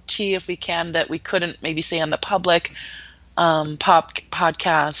 extra tea if we can, that we couldn't maybe say on the public.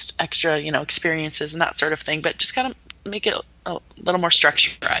 podcast, extra, experiences and that sort of thing, but just kind of make it a little more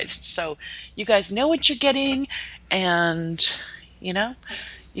structurized. So you guys know what you're getting, and,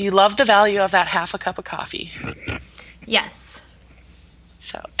 you love the value of that half a cup of coffee. Yes.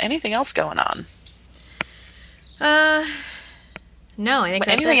 So anything else going on? No, I think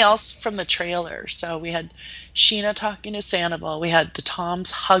that's anything it. else from the trailer? So we had Sheena talking to Sandoval. We had the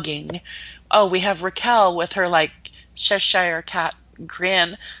Toms hugging. Oh, we have Raquel with her Cheshire cat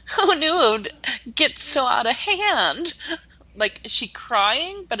grin. Who knew it would get so out of hand? Is she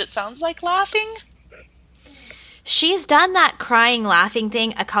crying, but it sounds like laughing? She's done that crying, laughing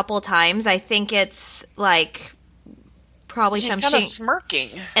thing a couple times. I think it's probably she's kind of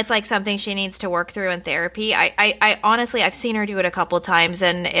smirking. It's something she needs to work through in therapy. I honestly, I've seen her do it a couple times,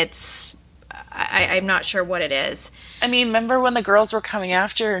 and I'm not sure what it is. I mean, remember when the girls were coming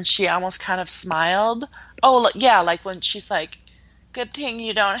after her and she almost kind of smiled? Oh, yeah, when she's like, good thing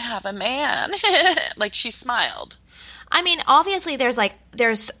you don't have a man. She smiled. I mean, obviously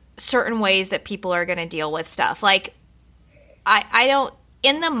there's certain ways that people are going to deal with stuff. I don't,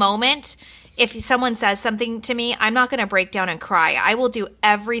 in the moment, if someone says something to me, I'm not going to break down and cry. I will do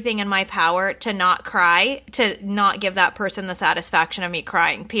everything in my power to not cry, to not give that person the satisfaction of me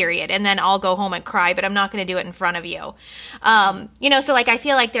crying, period. And then I'll go home and cry, but I'm not going to do it in front of you. So I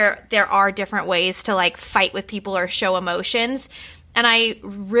feel like there are different ways to fight with people or show emotions. And I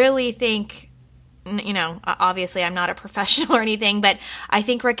really think, obviously I'm not a professional or anything, but I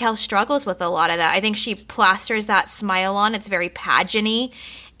think Raquel struggles with a lot of that. I think she plasters that smile on. It's very pageant-y,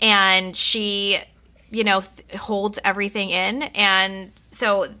 and she, holds everything in. And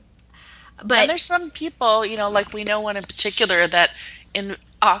so, but. And there's some people, we know one in particular that in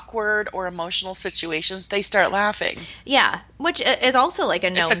awkward or emotional situations, they start laughing. Yeah, which is also a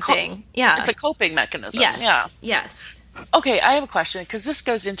known thing. Yeah. It's a coping mechanism. Yes. Yeah. Yes. Okay, I have a question, because this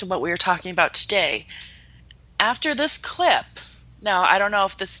goes into what we were talking about today. After this clip, now I don't know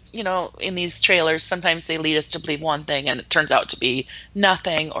if this, in these trailers, sometimes they lead us to believe one thing and it turns out to be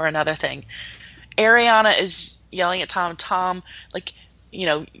nothing or another thing. Ariana is yelling at Tom,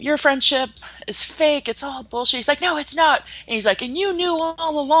 your friendship is fake, it's all bullshit. He's like, no, it's not. And he's like, and you knew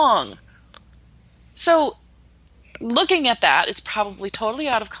all along. So looking at that, it's probably totally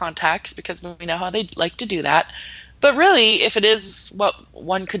out of context, because we know how they like to do that. But really, if it is what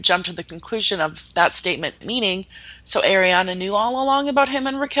one could jump to the conclusion of that statement meaning, so Ariana knew all along about him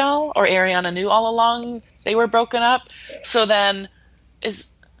and Raquel, or Ariana knew all along they were broken up, so then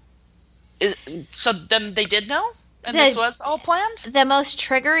then they did know? And this was all planned? The most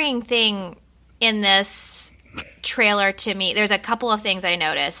triggering thing in this trailer to me, there's a couple of things I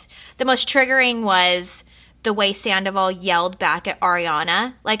noticed. The most triggering was the way Sandoval yelled back at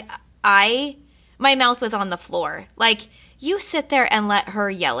Ariana. My mouth was on the floor. You sit there and let her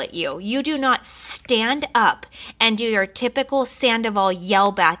yell at you. You do not stand up and do your typical Sandoval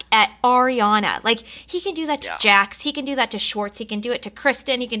yell back at Ariana. He can do that to Jax. He can do that to Schwartz. He can do it to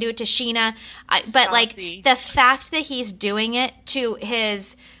Kristen. He can do it to Sheena. But the fact that he's doing it to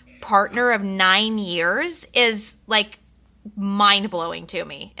his partner of 9 years is mind-blowing to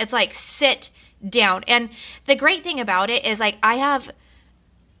me. It's sit down. And the great thing about it is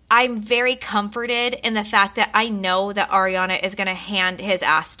I'm very comforted in the fact that I know that Ariana is going to hand his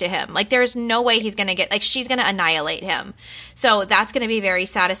ass to him. There's no way he's going to get, she's going to annihilate him. So that's going to be very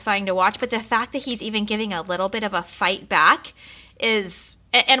satisfying to watch. But the fact that he's even giving a little bit of a fight back is,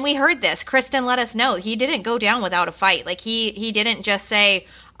 and we heard this, Kristen let us know, he didn't go down without a fight. He didn't just say,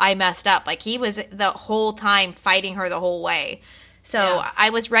 I messed up. He was the whole time fighting her the whole way. So yeah.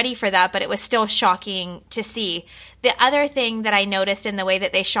 I was ready for that, but it was still shocking to see. The other thing that I noticed in the way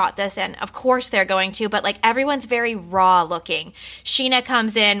that they shot this, and of course they're going to, but everyone's very raw looking. Sheena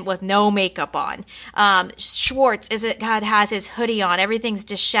comes in with no makeup on. Schwartz has his hoodie on. Everything's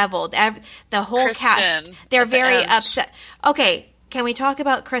disheveled. The whole cast, they're very upset. Okay, can we talk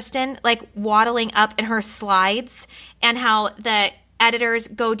about Kristen waddling up in her slides and how the editors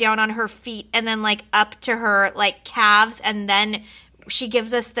go down on her feet and then up to her calves, and then she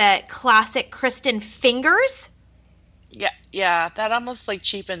gives us the classic Kristen fingers. Yeah, that almost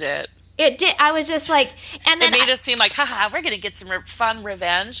cheapened it. It did. I was just and then it made us seem haha, we're gonna get some fun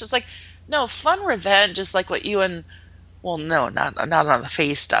revenge. It's no, fun revenge is what you and, well, no, not on the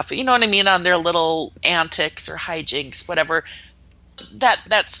face stuff, but you know what I mean, on their little antics or hijinks, whatever.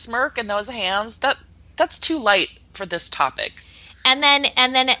 That smirk and those hands, that's too light for this topic. And then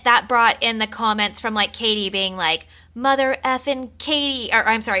that brought in the comments from Katie being mother effing Katie, or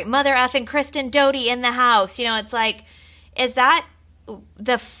I'm sorry, mother effing Kristen Doty in the house. It's is that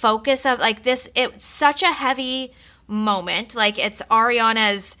the focus of this? It's such a heavy moment. Like, it's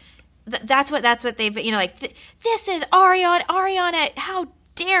Ariana's. That's what they've, like, this is Ariana. How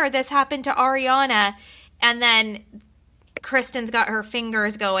dare this happen to Ariana? And then Kristen's got her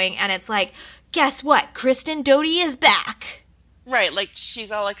fingers going, and it's like, guess what? Kristen Doute is back. Right, like,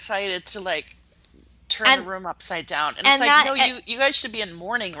 she's all excited to, like, turn the room upside down. And it's like, no, you guys should be in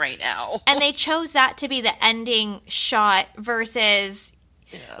mourning right now. And they chose that to be the ending shot versus...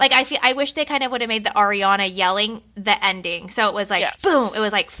 Yeah. Like, I wish they kind of would have made the Ariana yelling the ending. So it was like, boom. It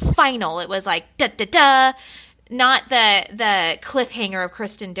was like final. It was like, da-da-da. Not the cliffhanger of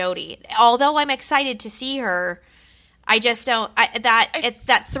Kristen Doute. Although I'm excited to see her, I just don't...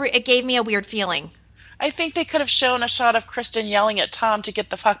 It gave me a weird feeling. I think they could have shown a shot of Kristen yelling at Tom to get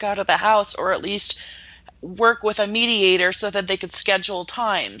the fuck out of the house, or at least work with a mediator so that they could schedule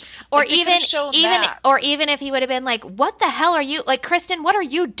times. Or even if he would have been like, what the hell are you, like, Kristen, what are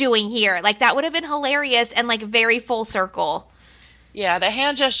you doing here? Like, that would have been hilarious and, like, very full circle. Yeah, the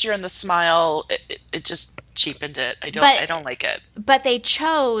hand gesture and the smile, it just cheapened it. I don't like it. But they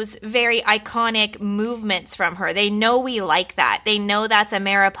chose very iconic movements from her. They know we like that. They know that's a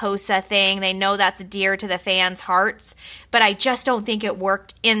Mariposa thing. They know that's dear to the fans' hearts. But I just don't think it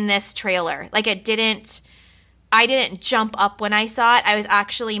worked in this trailer. Like, I didn't jump up when I saw it. I was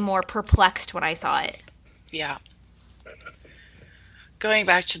actually more perplexed when I saw it. Yeah. Going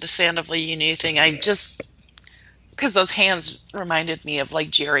back to the Sandoval Uni thing, because those hands reminded me of,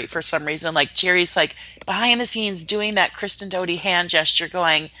 like, Jerry for some reason. Like, Jerry's, like, behind the scenes doing that Kristen Doute hand gesture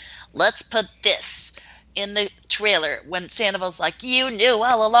going, let's put this in the trailer. When Sandoval's like, you knew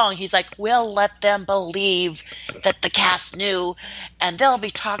all along. He's like, we'll let them believe that the cast knew, and they'll be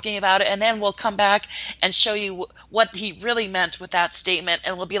talking about it, and then we'll come back and show you what he really meant with that statement,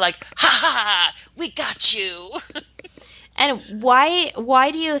 and we'll be like, ha ha ha, we got you. And why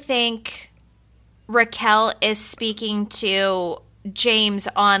do you think Raquel is speaking to James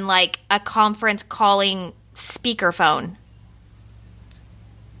on, like, a conference calling speakerphone?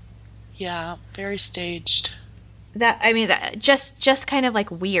 Yeah, very staged. That just kind of,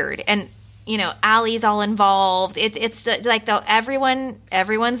 like, weird. And, Allie's all involved. It's like, though,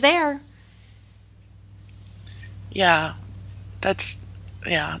 everyone's there. Yeah, that's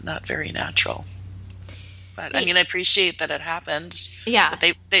not very natural. But I appreciate that it happened. Yeah,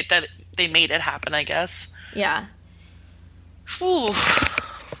 that they made it happen, I guess. Yeah. Whew.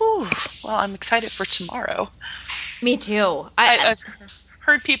 Well, I'm excited for tomorrow. Me too. I've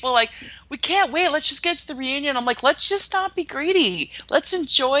heard people like, we can't wait, let's just get to the reunion. I'm like, let's just not be greedy. Let's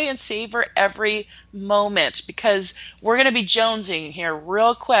enjoy and savor every moment, because we're going to be jonesing here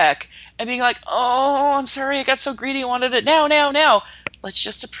real quick and being like, oh, I'm sorry, I got so greedy, I wanted it now. Let's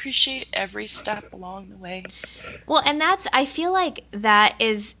just appreciate every step along the way. Well, and I feel like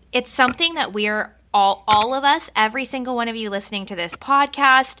it's something that we're all of us, every single one of you listening to this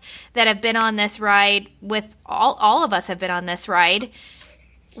podcast that have been on this ride with all of us have been on this ride.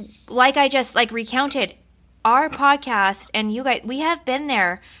 Like I just recounted, our podcast and you guys, we have been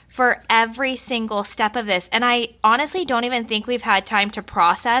there for every single step of this. And I honestly don't even think we've had time to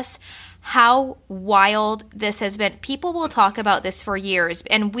process how wild this has been. People will talk about this for years,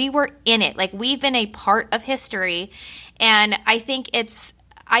 and we were in it. Like, we've been a part of history. And I think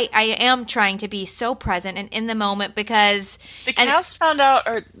I am trying to be so present and in the moment, because the cast found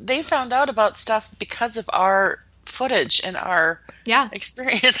out about stuff because of our footage and our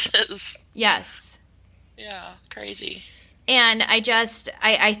experiences. Yes. Yeah, crazy. And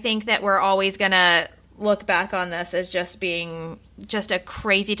I think that we're always going to look back on this as just being just a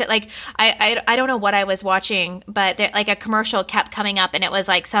crazy I don't know what I was watching, but a commercial kept coming up, and it was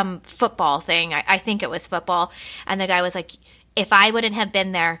like some football thing. I think it was football. And the guy was like, if I wouldn't have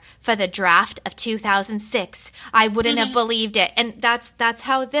been there for the draft of 2006, I wouldn't have believed it. And that's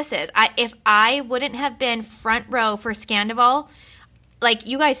how this is. If I wouldn't have been front row for Scandival, like,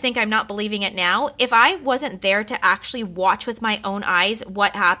 you guys think I'm not believing it now. If I wasn't there to actually watch with my own eyes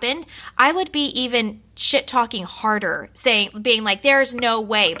what happened, I would be even shit talking harder, being like, there's no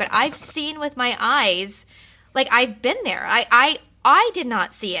way. But I've seen with my eyes, like, I've been there. I did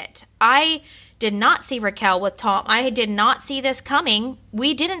not see it. I did not see Raquel with Tom. I did not see this coming.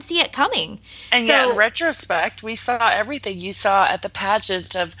 We didn't see it coming. And yet, in retrospect, we saw everything. You saw at the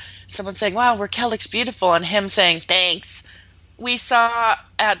pageant of someone saying, wow, Raquel looks beautiful, and him saying, thanks. We saw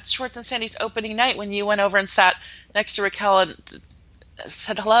at Schwartz and Sandy's opening night when you went over and sat next to Raquel and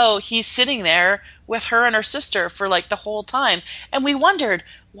said hello. He's sitting there with her and her sister for like the whole time. And we wondered,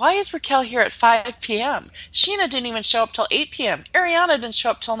 why is Raquel here at 5 p.m.? Sheena didn't even show up till 8 p.m. Ariana didn't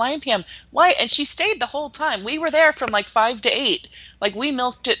show up till 9 p.m. Why? And she stayed the whole time. We were there from like 5 to 8. Like, we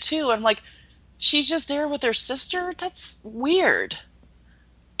milked it too. I'm like, she's just there with her sister. That's weird.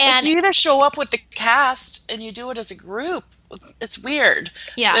 And you either show up with the cast and you do it as a group. It's weird.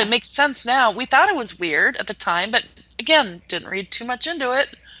 Yeah. It makes sense now. We thought it was weird at the time, but again, didn't read too much into it.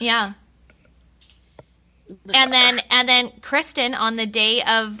 Yeah. Bizarre. And then Kristen, on the day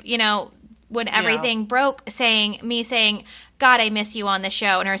of, when everything broke, saying, God, I miss you on the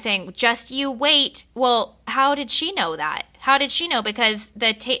show. And her saying, just you wait. Well, how did she know that? How did she know? Because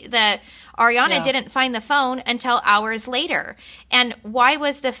the Ariana didn't find the phone until hours later. And why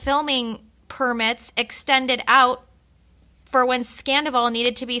was the filming permits extended out for when Scandival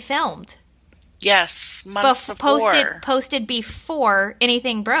needed to be filmed? Yes, months before. Posted before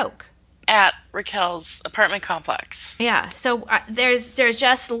anything broke. At Raquel's apartment complex. Yeah, so there's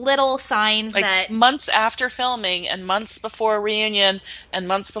just little signs that months after filming and months before reunion and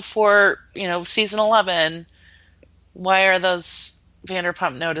months before, season 11, why are those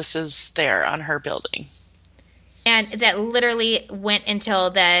Vanderpump notices there on her building? And that literally went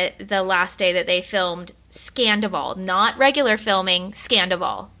until the last day that they filmed Scandival, not regular filming,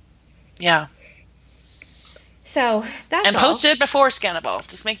 Scandival. Yeah. So that's and posted before Scandival.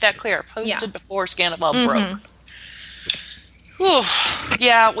 Just make that clear. Posted before Scandival broke. Whew.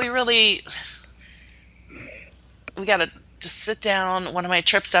 Yeah, we got to just sit down. One of my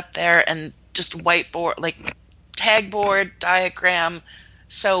trips up there and just whiteboard, tag board, diagram,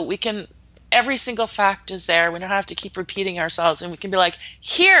 so we can. Every single fact is there. We don't have to keep repeating ourselves, and we can be like,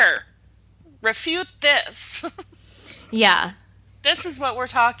 here, refute this. Yeah. This is what we're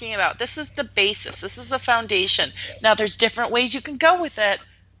talking about. This is the basis. This is the foundation. Now, there's different ways you can go with it.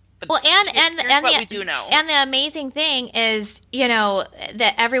 But here's what we do know. And the amazing thing is,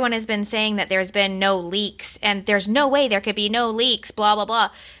 that everyone has been saying that there's been no leaks, and there's no way there could be no leaks, blah, blah, blah.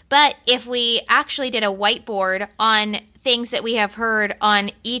 But if we actually did a whiteboard on things that we have heard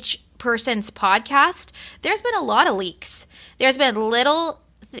on each person's podcast, there's been a lot of leaks. There's been little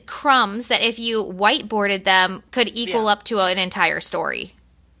crumbs that if you whiteboarded them could equal up to an entire story.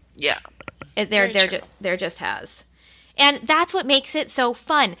 Yeah. There just has. And that's what makes it so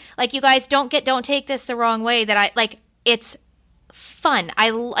fun. You guys don't take this the wrong way that it's fun.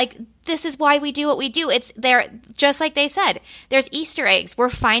 This is why we do what we do. It's there, just like they said, there's Easter eggs. We're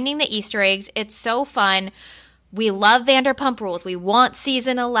finding the Easter eggs. It's so fun. We love Vanderpump Rules. We want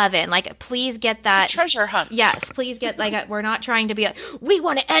season 11. Please get that. It's a treasure hunt. Yes, please get, we're not trying to be, we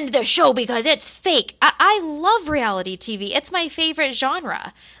want to end the show because it's fake. I love reality TV. It's my favorite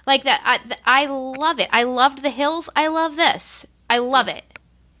genre. I love it. I loved The Hills. I love this. I love it.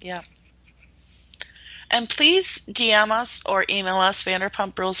 Yeah. And please DM us or email us,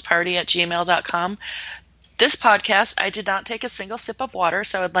 vanderpumprulesparty@gmail.com. This podcast, I did not take a single sip of water,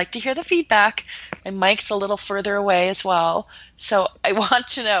 so I'd like to hear the feedback. And Mike's a little further away as well, so I want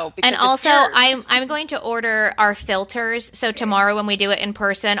to know. And also, I'm going to order our filters. So tomorrow when we do it in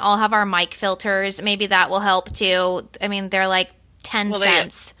person, I'll have our mic filters. Maybe that will help too. I mean, they're 10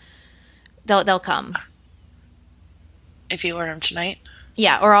 cents. They'll come. If you order them tonight?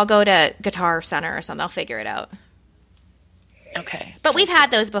 Yeah, or I'll go to Guitar Center or something. I'll figure it out. Okay. But we've had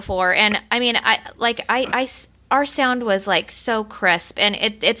those before, and I mean, our sound was so crisp, and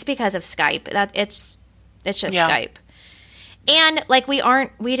it's because of Skype. It's just Skype. And we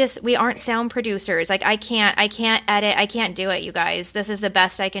aren't sound producers. I can't edit. I can't do it, you guys. This is the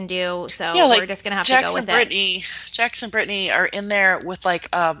best I can do. So we're just gonna have to go with it. Jackson and Brittany are in there with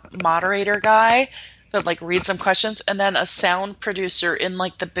a moderator guy that reads some questions, and then a sound producer in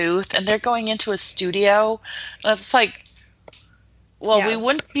the booth, and they're going into a studio. And it's we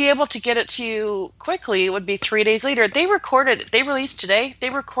wouldn't be able to get it to you quickly. It would be 3 days later. They released today.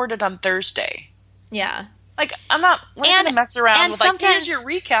 They recorded on Thursday. Yeah. We're not going to mess around with here's your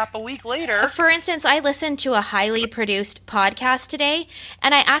recap a week later. For instance, I listened to a highly produced podcast today,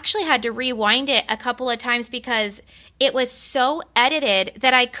 and I actually had to rewind it a couple of times because it was so edited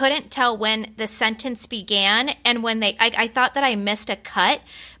that I couldn't tell when the sentence began and when I thought that I missed a cut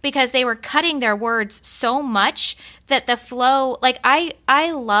because they were cutting their words so much that the flow,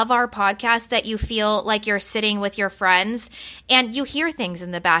 I love our podcast that you feel like you're sitting with your friends and you hear things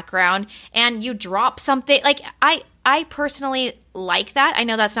in the background and you drop something. I personally like that. I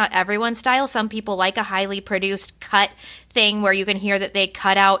know that's not everyone's style. Some people like a highly produced cut thing where you can hear that they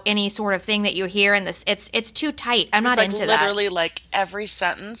cut out any sort of thing that you hear, and it's too tight. I'm not into that. Literally every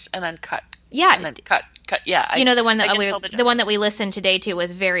sentence and then cut. Yeah, and then cut. Yeah, the one that we listened today to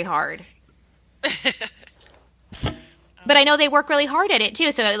was very hard. But I know they work really hard at it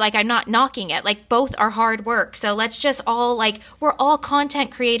too. So like, I'm not knocking it. Like, both are hard work. So let's just all like, we're all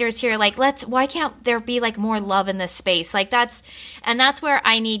content creators here. Like, why can't there be like more love in this space? Like, that's where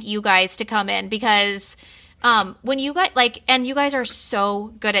I need you guys to come in, because when you guys like, and you guys are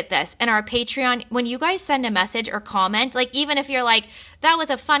so good at this, and our Patreon, when you guys send a message or comment, like, even if you're like, that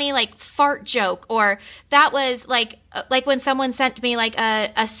was a funny like fart joke, or that was like when someone sent me like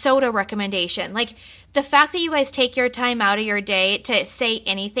a soda recommendation, like, the fact that you guys take your time out of your day to say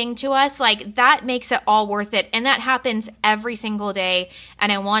anything to us, like, that makes it all worth it. And that happens every single day.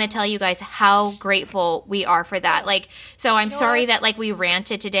 And I want to tell you guys how grateful we are for that. Like, so I'm sorry that like we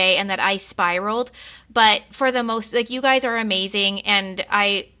ranted today and that I spiraled, but for the most, like, you guys are amazing. And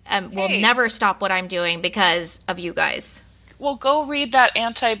I will never stop what I'm doing because of you guys. Well, go read that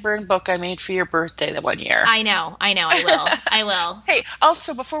anti-burn book I made for your birthday that one year. I know. I will. I will. Hey,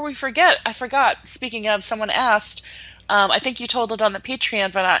 also, before we forget, I forgot, speaking of, someone asked, I think you told it on the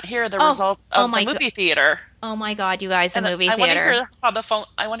Patreon, but not here, the results of the movie theater. Oh my God, you guys, the movie theater. I want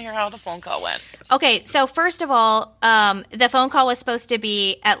to hear how the phone call went. Okay, so first of all, the phone call was supposed to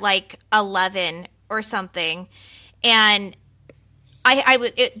be at like 11 or something, and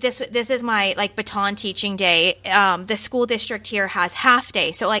this is my like baton teaching day. The school district here has half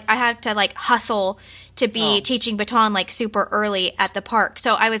day, so like I have to like hustle to be teaching baton like super early at the park.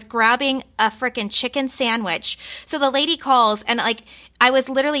 So I was grabbing a freaking chicken sandwich. So the lady calls, and like I was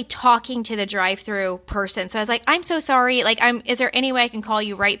literally talking to the drive-through person. So I was like, I'm so sorry. Like, is there any way I can call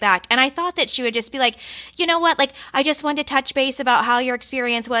you right back? And I thought that she would just be like, you know what? Like, I just wanted to touch base about how your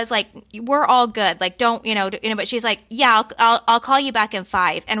experience was. Like, we're all good. Like, don't, but she's like, yeah, I'll call you back in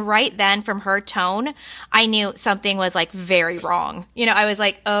 5. And right then, from her tone, I knew something was like very wrong. I was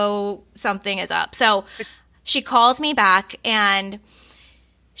like, oh, something is up. So she calls me back, and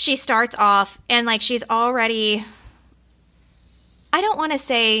she starts off, and like, she's already, I don't want to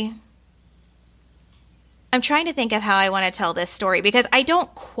say, I'm trying to think of how I want to tell this story, because I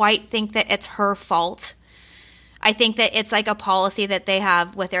don't quite think that it's her fault. I think that it's like a policy that they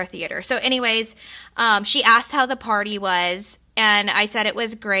have with their theater. So anyways, she asked how the party was, and I said it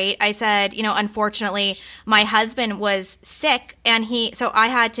was great. I said, unfortunately, my husband was sick, and so I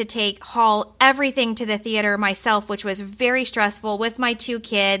had to haul everything to the theater myself, which was very stressful with my 2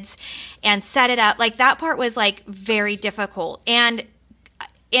 kids, and set it up. Like, that part was like very difficult. And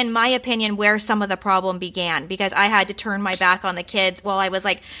in my opinion, where some of the problem began, because I had to turn my back on the kids while I was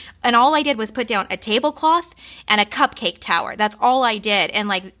like, and all I did was put down a tablecloth and a cupcake tower. That's all I did. And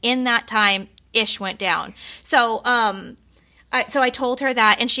like, in that time, ish went down. So, so I told her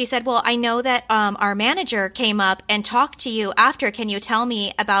that, and she said, well, I know that our manager came up and talked to you after. Can you tell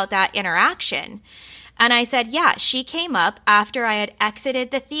me about that interaction? And I said, yeah, she came up after I had exited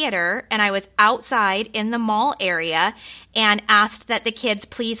the theater, and I was outside in the mall area, and asked that the kids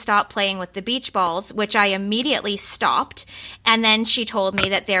please stop playing with the beach balls, which I immediately stopped. And then she told me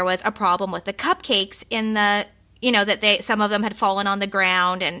that there was a problem with the cupcakes in the that some of them had fallen on the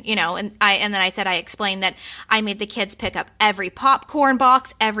ground, and then I said, I explained that I made the kids pick up every popcorn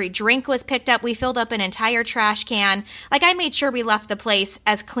box, every drink was picked up. We filled up an entire trash can. Like, I made sure we left the place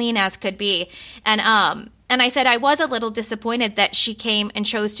as clean as could be. And I said I was a little disappointed that she came and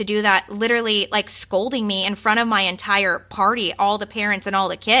chose to do that, literally like scolding me in front of my entire party, all the parents and all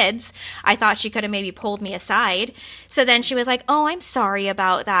the kids. I thought she could have maybe pulled me aside. So then she was like, oh, I'm sorry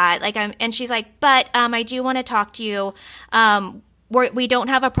about that. And she's like, but I do want to talk to you. We don't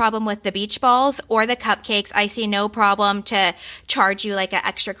have a problem with the beach balls or the cupcakes. I see no problem to charge you like an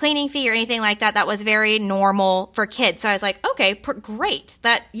extra cleaning fee or anything like that. That was very normal for kids. So I was like, okay, great.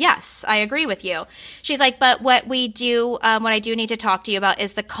 Yes, I agree with you. She's like, but what I do need to talk to you about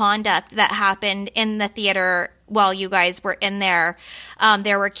is the conduct that happened in the theater while you guys were in there.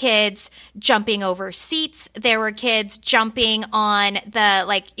 There were kids jumping over seats. There were kids jumping on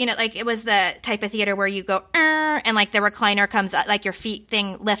the, it was the type of theater where you go, and like the recliner comes up, like your feet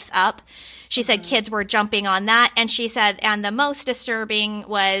thing lifts up. She said kids were jumping on that. And she said, and the most disturbing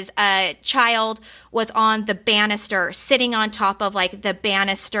was a child was on the banister, sitting on top of like the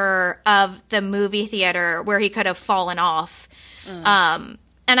banister of the movie theater where he could have fallen off.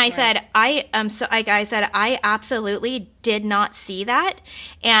 And I said, I absolutely did not see that.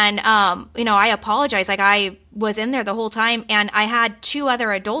 And, I apologize. Like, I was in there the whole time, and I had 2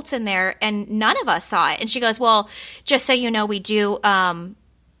 other adults in there, and none of us saw it. And she goes, well, just so you know,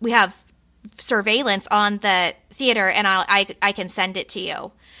 we have surveillance on the theater, and I can send it to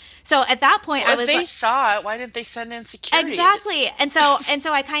you. So at that point, well, I was if they saw it, why didn't they send in security? Exactly. And so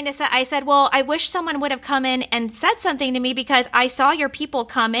I kind of said, well, I wish someone would have come in and said something to me, because I saw your people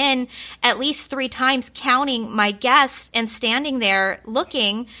come in at least 3 times counting my guests and standing there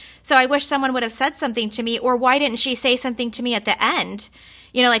looking. So I wish someone would have said something to me. Or why didn't she say something to me at the end?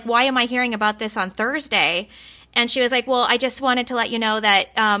 You know, like, why am I hearing about this on Thursday? And she was like, well, I just wanted to let you know that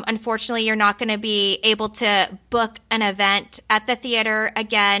unfortunately you're not going to be able to book an event at the theater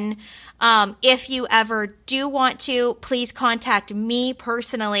again. If you ever do want to, please contact me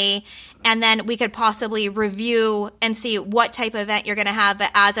personally, and then we could possibly review and see what type of event you're going to have.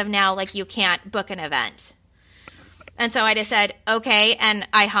 But as of now, like, you can't book an event. And so I just said, okay, and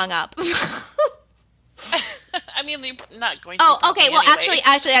I hung up. I mean, you're not going to. Oh, okay. Well, anyway.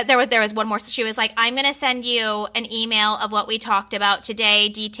 actually, there was one more. She was like, I'm going to send you an email of what we talked about today,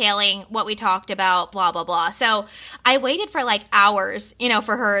 detailing what we talked about, blah, blah, blah. So I waited for like hours, you know,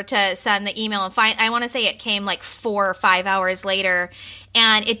 for her to send the email. And I want to say it came like 4 or 5 hours later.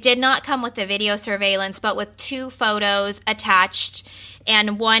 And it did not come with the video surveillance, but with 2 photos attached.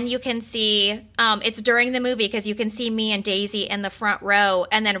 And one you can see, it's during the movie, because you can see me and Daisy in the front row.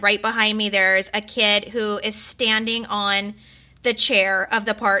 And then right behind me, there's a kid who is standing on the chair of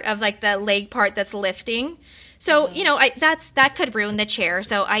the part of like the leg part that's lifting. So, you know, that could ruin the chair.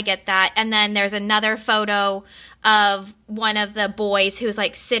 So I get that. And then there's another photo of one of the boys who's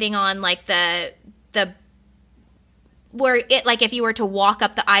like sitting on like the where it, like, if you were to walk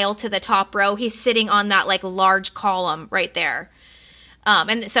up the aisle to the top row, he's sitting on that like large column right there.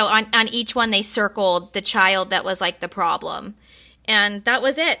 And so on each one, they circled the child that was like the problem. And that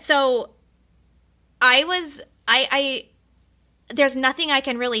was it. So there's nothing I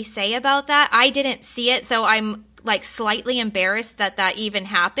can really say about that. I didn't see it. So I'm like slightly embarrassed that even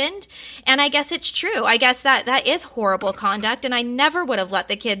happened. And I guess it's true. I guess that is horrible conduct. And I never would have let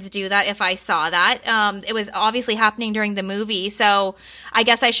the kids do that if I saw that. It was obviously happening during the movie. So I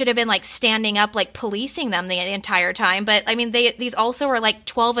guess I should have been like standing up, like policing them the entire time. But I mean, these also are like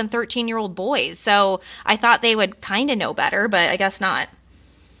 12 and 13-year-old boys. So I thought they would kind of know better, but I guess not.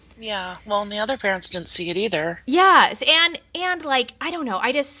 Yeah. Well, and the other parents didn't see it either. Yes. And like, I don't know.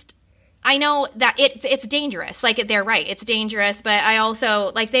 I know that it's dangerous. Like, they're right. It's dangerous. But I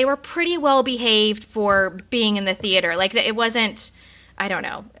also, like, they were pretty well behaved for being in the theater. Like, it wasn't, I don't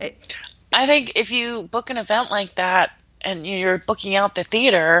know. I think if you book an event like that and you're booking out the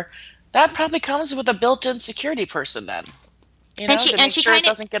theater, that probably comes with a built-in security person then. You know, to make sure it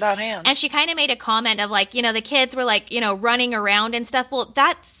doesn't get out of hand. And she kind of made a comment of, like, you know, the kids were, like, you know, running around and stuff. Well,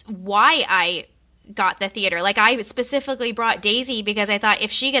 that's why I got the theater. Like, I specifically brought Daisy because I thought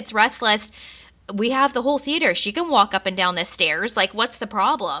if she gets restless, we have the whole theater. She can walk up and down the stairs. Like, what's the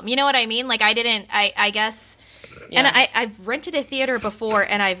problem? You know what I mean? Like, I guess, yeah. And I've rented a theater before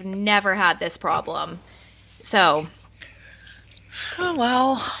and I've never had this problem. So. Oh,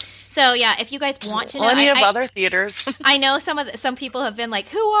 well. So, yeah, if you guys want to know. Plenty of other theaters. I know some people have been like,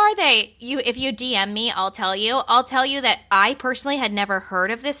 who are they? If you DM me, I'll tell you. I'll tell you that I personally had never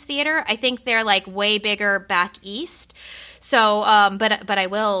heard of this theater. I think they're like way bigger back east. So, but I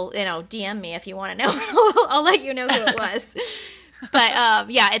will, you know, DM me if you want to know. I'll let you know who it was. But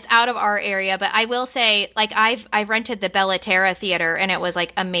yeah, it's out of our area. But I will say, like, I've rented the Bella Terra Theater and it was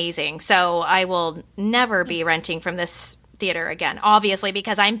like amazing. So I will never be renting from this theater again, obviously,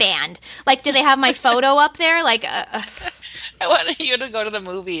 because I'm banned. Like, do they have my photo up there? Like, I wanted you to go to the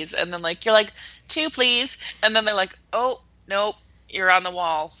movies and then, like, you're like, 2 please, and then they're like, oh nope, you're on the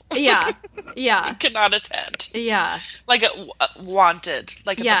wall. Yeah. You cannot attend. Yeah, like wanted,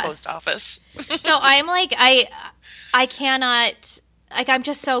 like at the post office. So I'm like, I cannot. Like, I'm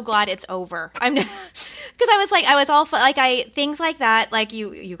just so glad it's over. Because I was all things like that. Like,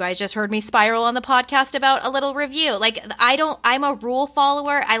 you guys just heard me spiral on the podcast about a little review. Like, I'm a rule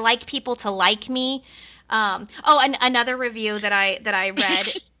follower. I like people to like me. And another review that I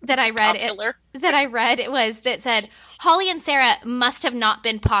read it was that said, Holly and Sarah must have not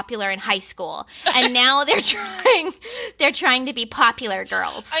been popular in high school, and now they're trying to be popular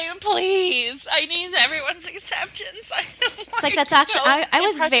girls. Please, I need everyone's acceptance. It's like that's actually I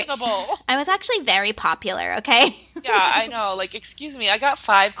was actually very popular. Okay. Yeah, I know. Like, excuse me, I got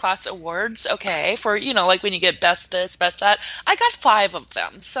 5 class awards. Okay, for, you know, like when you get best this, best that. I got 5 of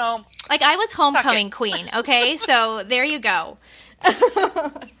them. So, like, I was homecoming queen. Okay, so there you go.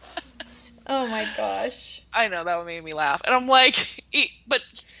 Oh my gosh. I know, that made me laugh. And I'm like, but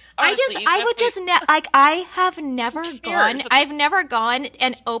honestly, I have never gone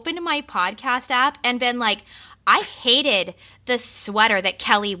and opened my podcast app and been like, I hated the sweater that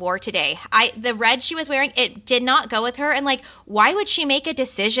Kelly wore today. The red she was wearing, it did not go with her. And like, why would she make a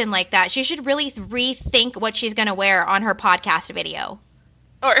decision like that? She should really rethink what she's going to wear on her podcast video.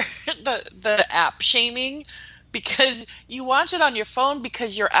 Or the app shaming, because you watch it on your phone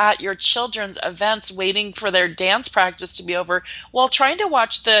because you're at your children's events waiting for their dance practice to be over, while trying to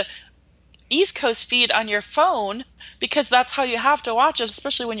watch the East Coast feed on your phone, because that's how you have to watch it,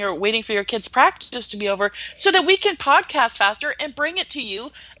 especially when you're waiting for your kids' practice to be over, so that we can podcast faster and bring it to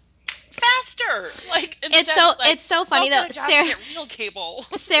you faster. Like, it's so funny though. Sarah, get real cable.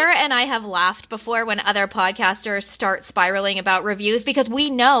 Sarah and I have laughed before when other podcasters start spiraling about reviews, because we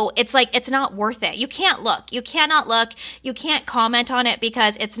know it's like, it's not worth it. You can't look. You cannot look. You can't comment on it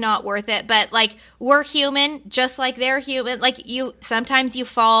because it's not worth it. But like, we're human, just like they're human. Like, sometimes you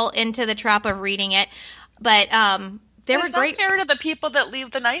fall into the trap of reading it. But it's not fair to the people that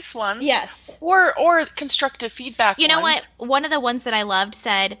leave the nice ones. Yes. Or constructive feedback. You know what? One of the ones that I loved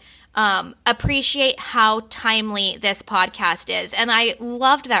said, appreciate how timely this podcast is. And I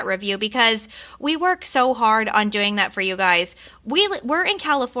loved that review because we work so hard on doing that for you guys. We're in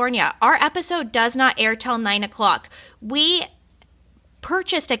California. Our episode does not air till 9:00. We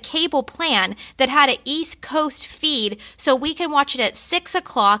purchased a cable plan that had an East Coast feed so we can watch it at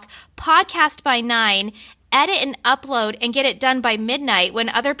 6:00, podcast by 9, edit and upload, and get it done by midnight when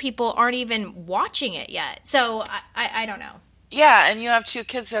other people aren't even watching it yet. So I don't know. Yeah, and you have 2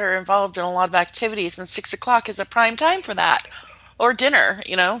 kids that are involved in a lot of activities, and 6:00 is a prime time for that. Or dinner,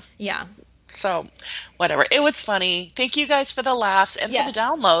 you know? Yeah. So, whatever. It was funny. Thank you guys for the laughs and for the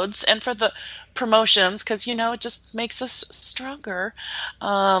downloads and for the promotions, because, you know, it just makes us stronger.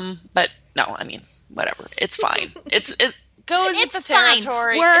 But, no, I mean, whatever. It's fine. It goes with the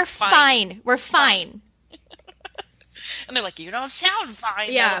territory. We're fine. We're fine. And they're like, you don't sound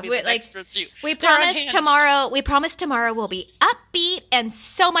fine. Yeah, we promise tomorrow will be upbeat and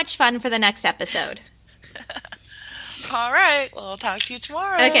so much fun for the next episode. All right. Well, I'll talk to you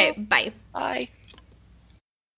tomorrow. Okay, bye. Bye.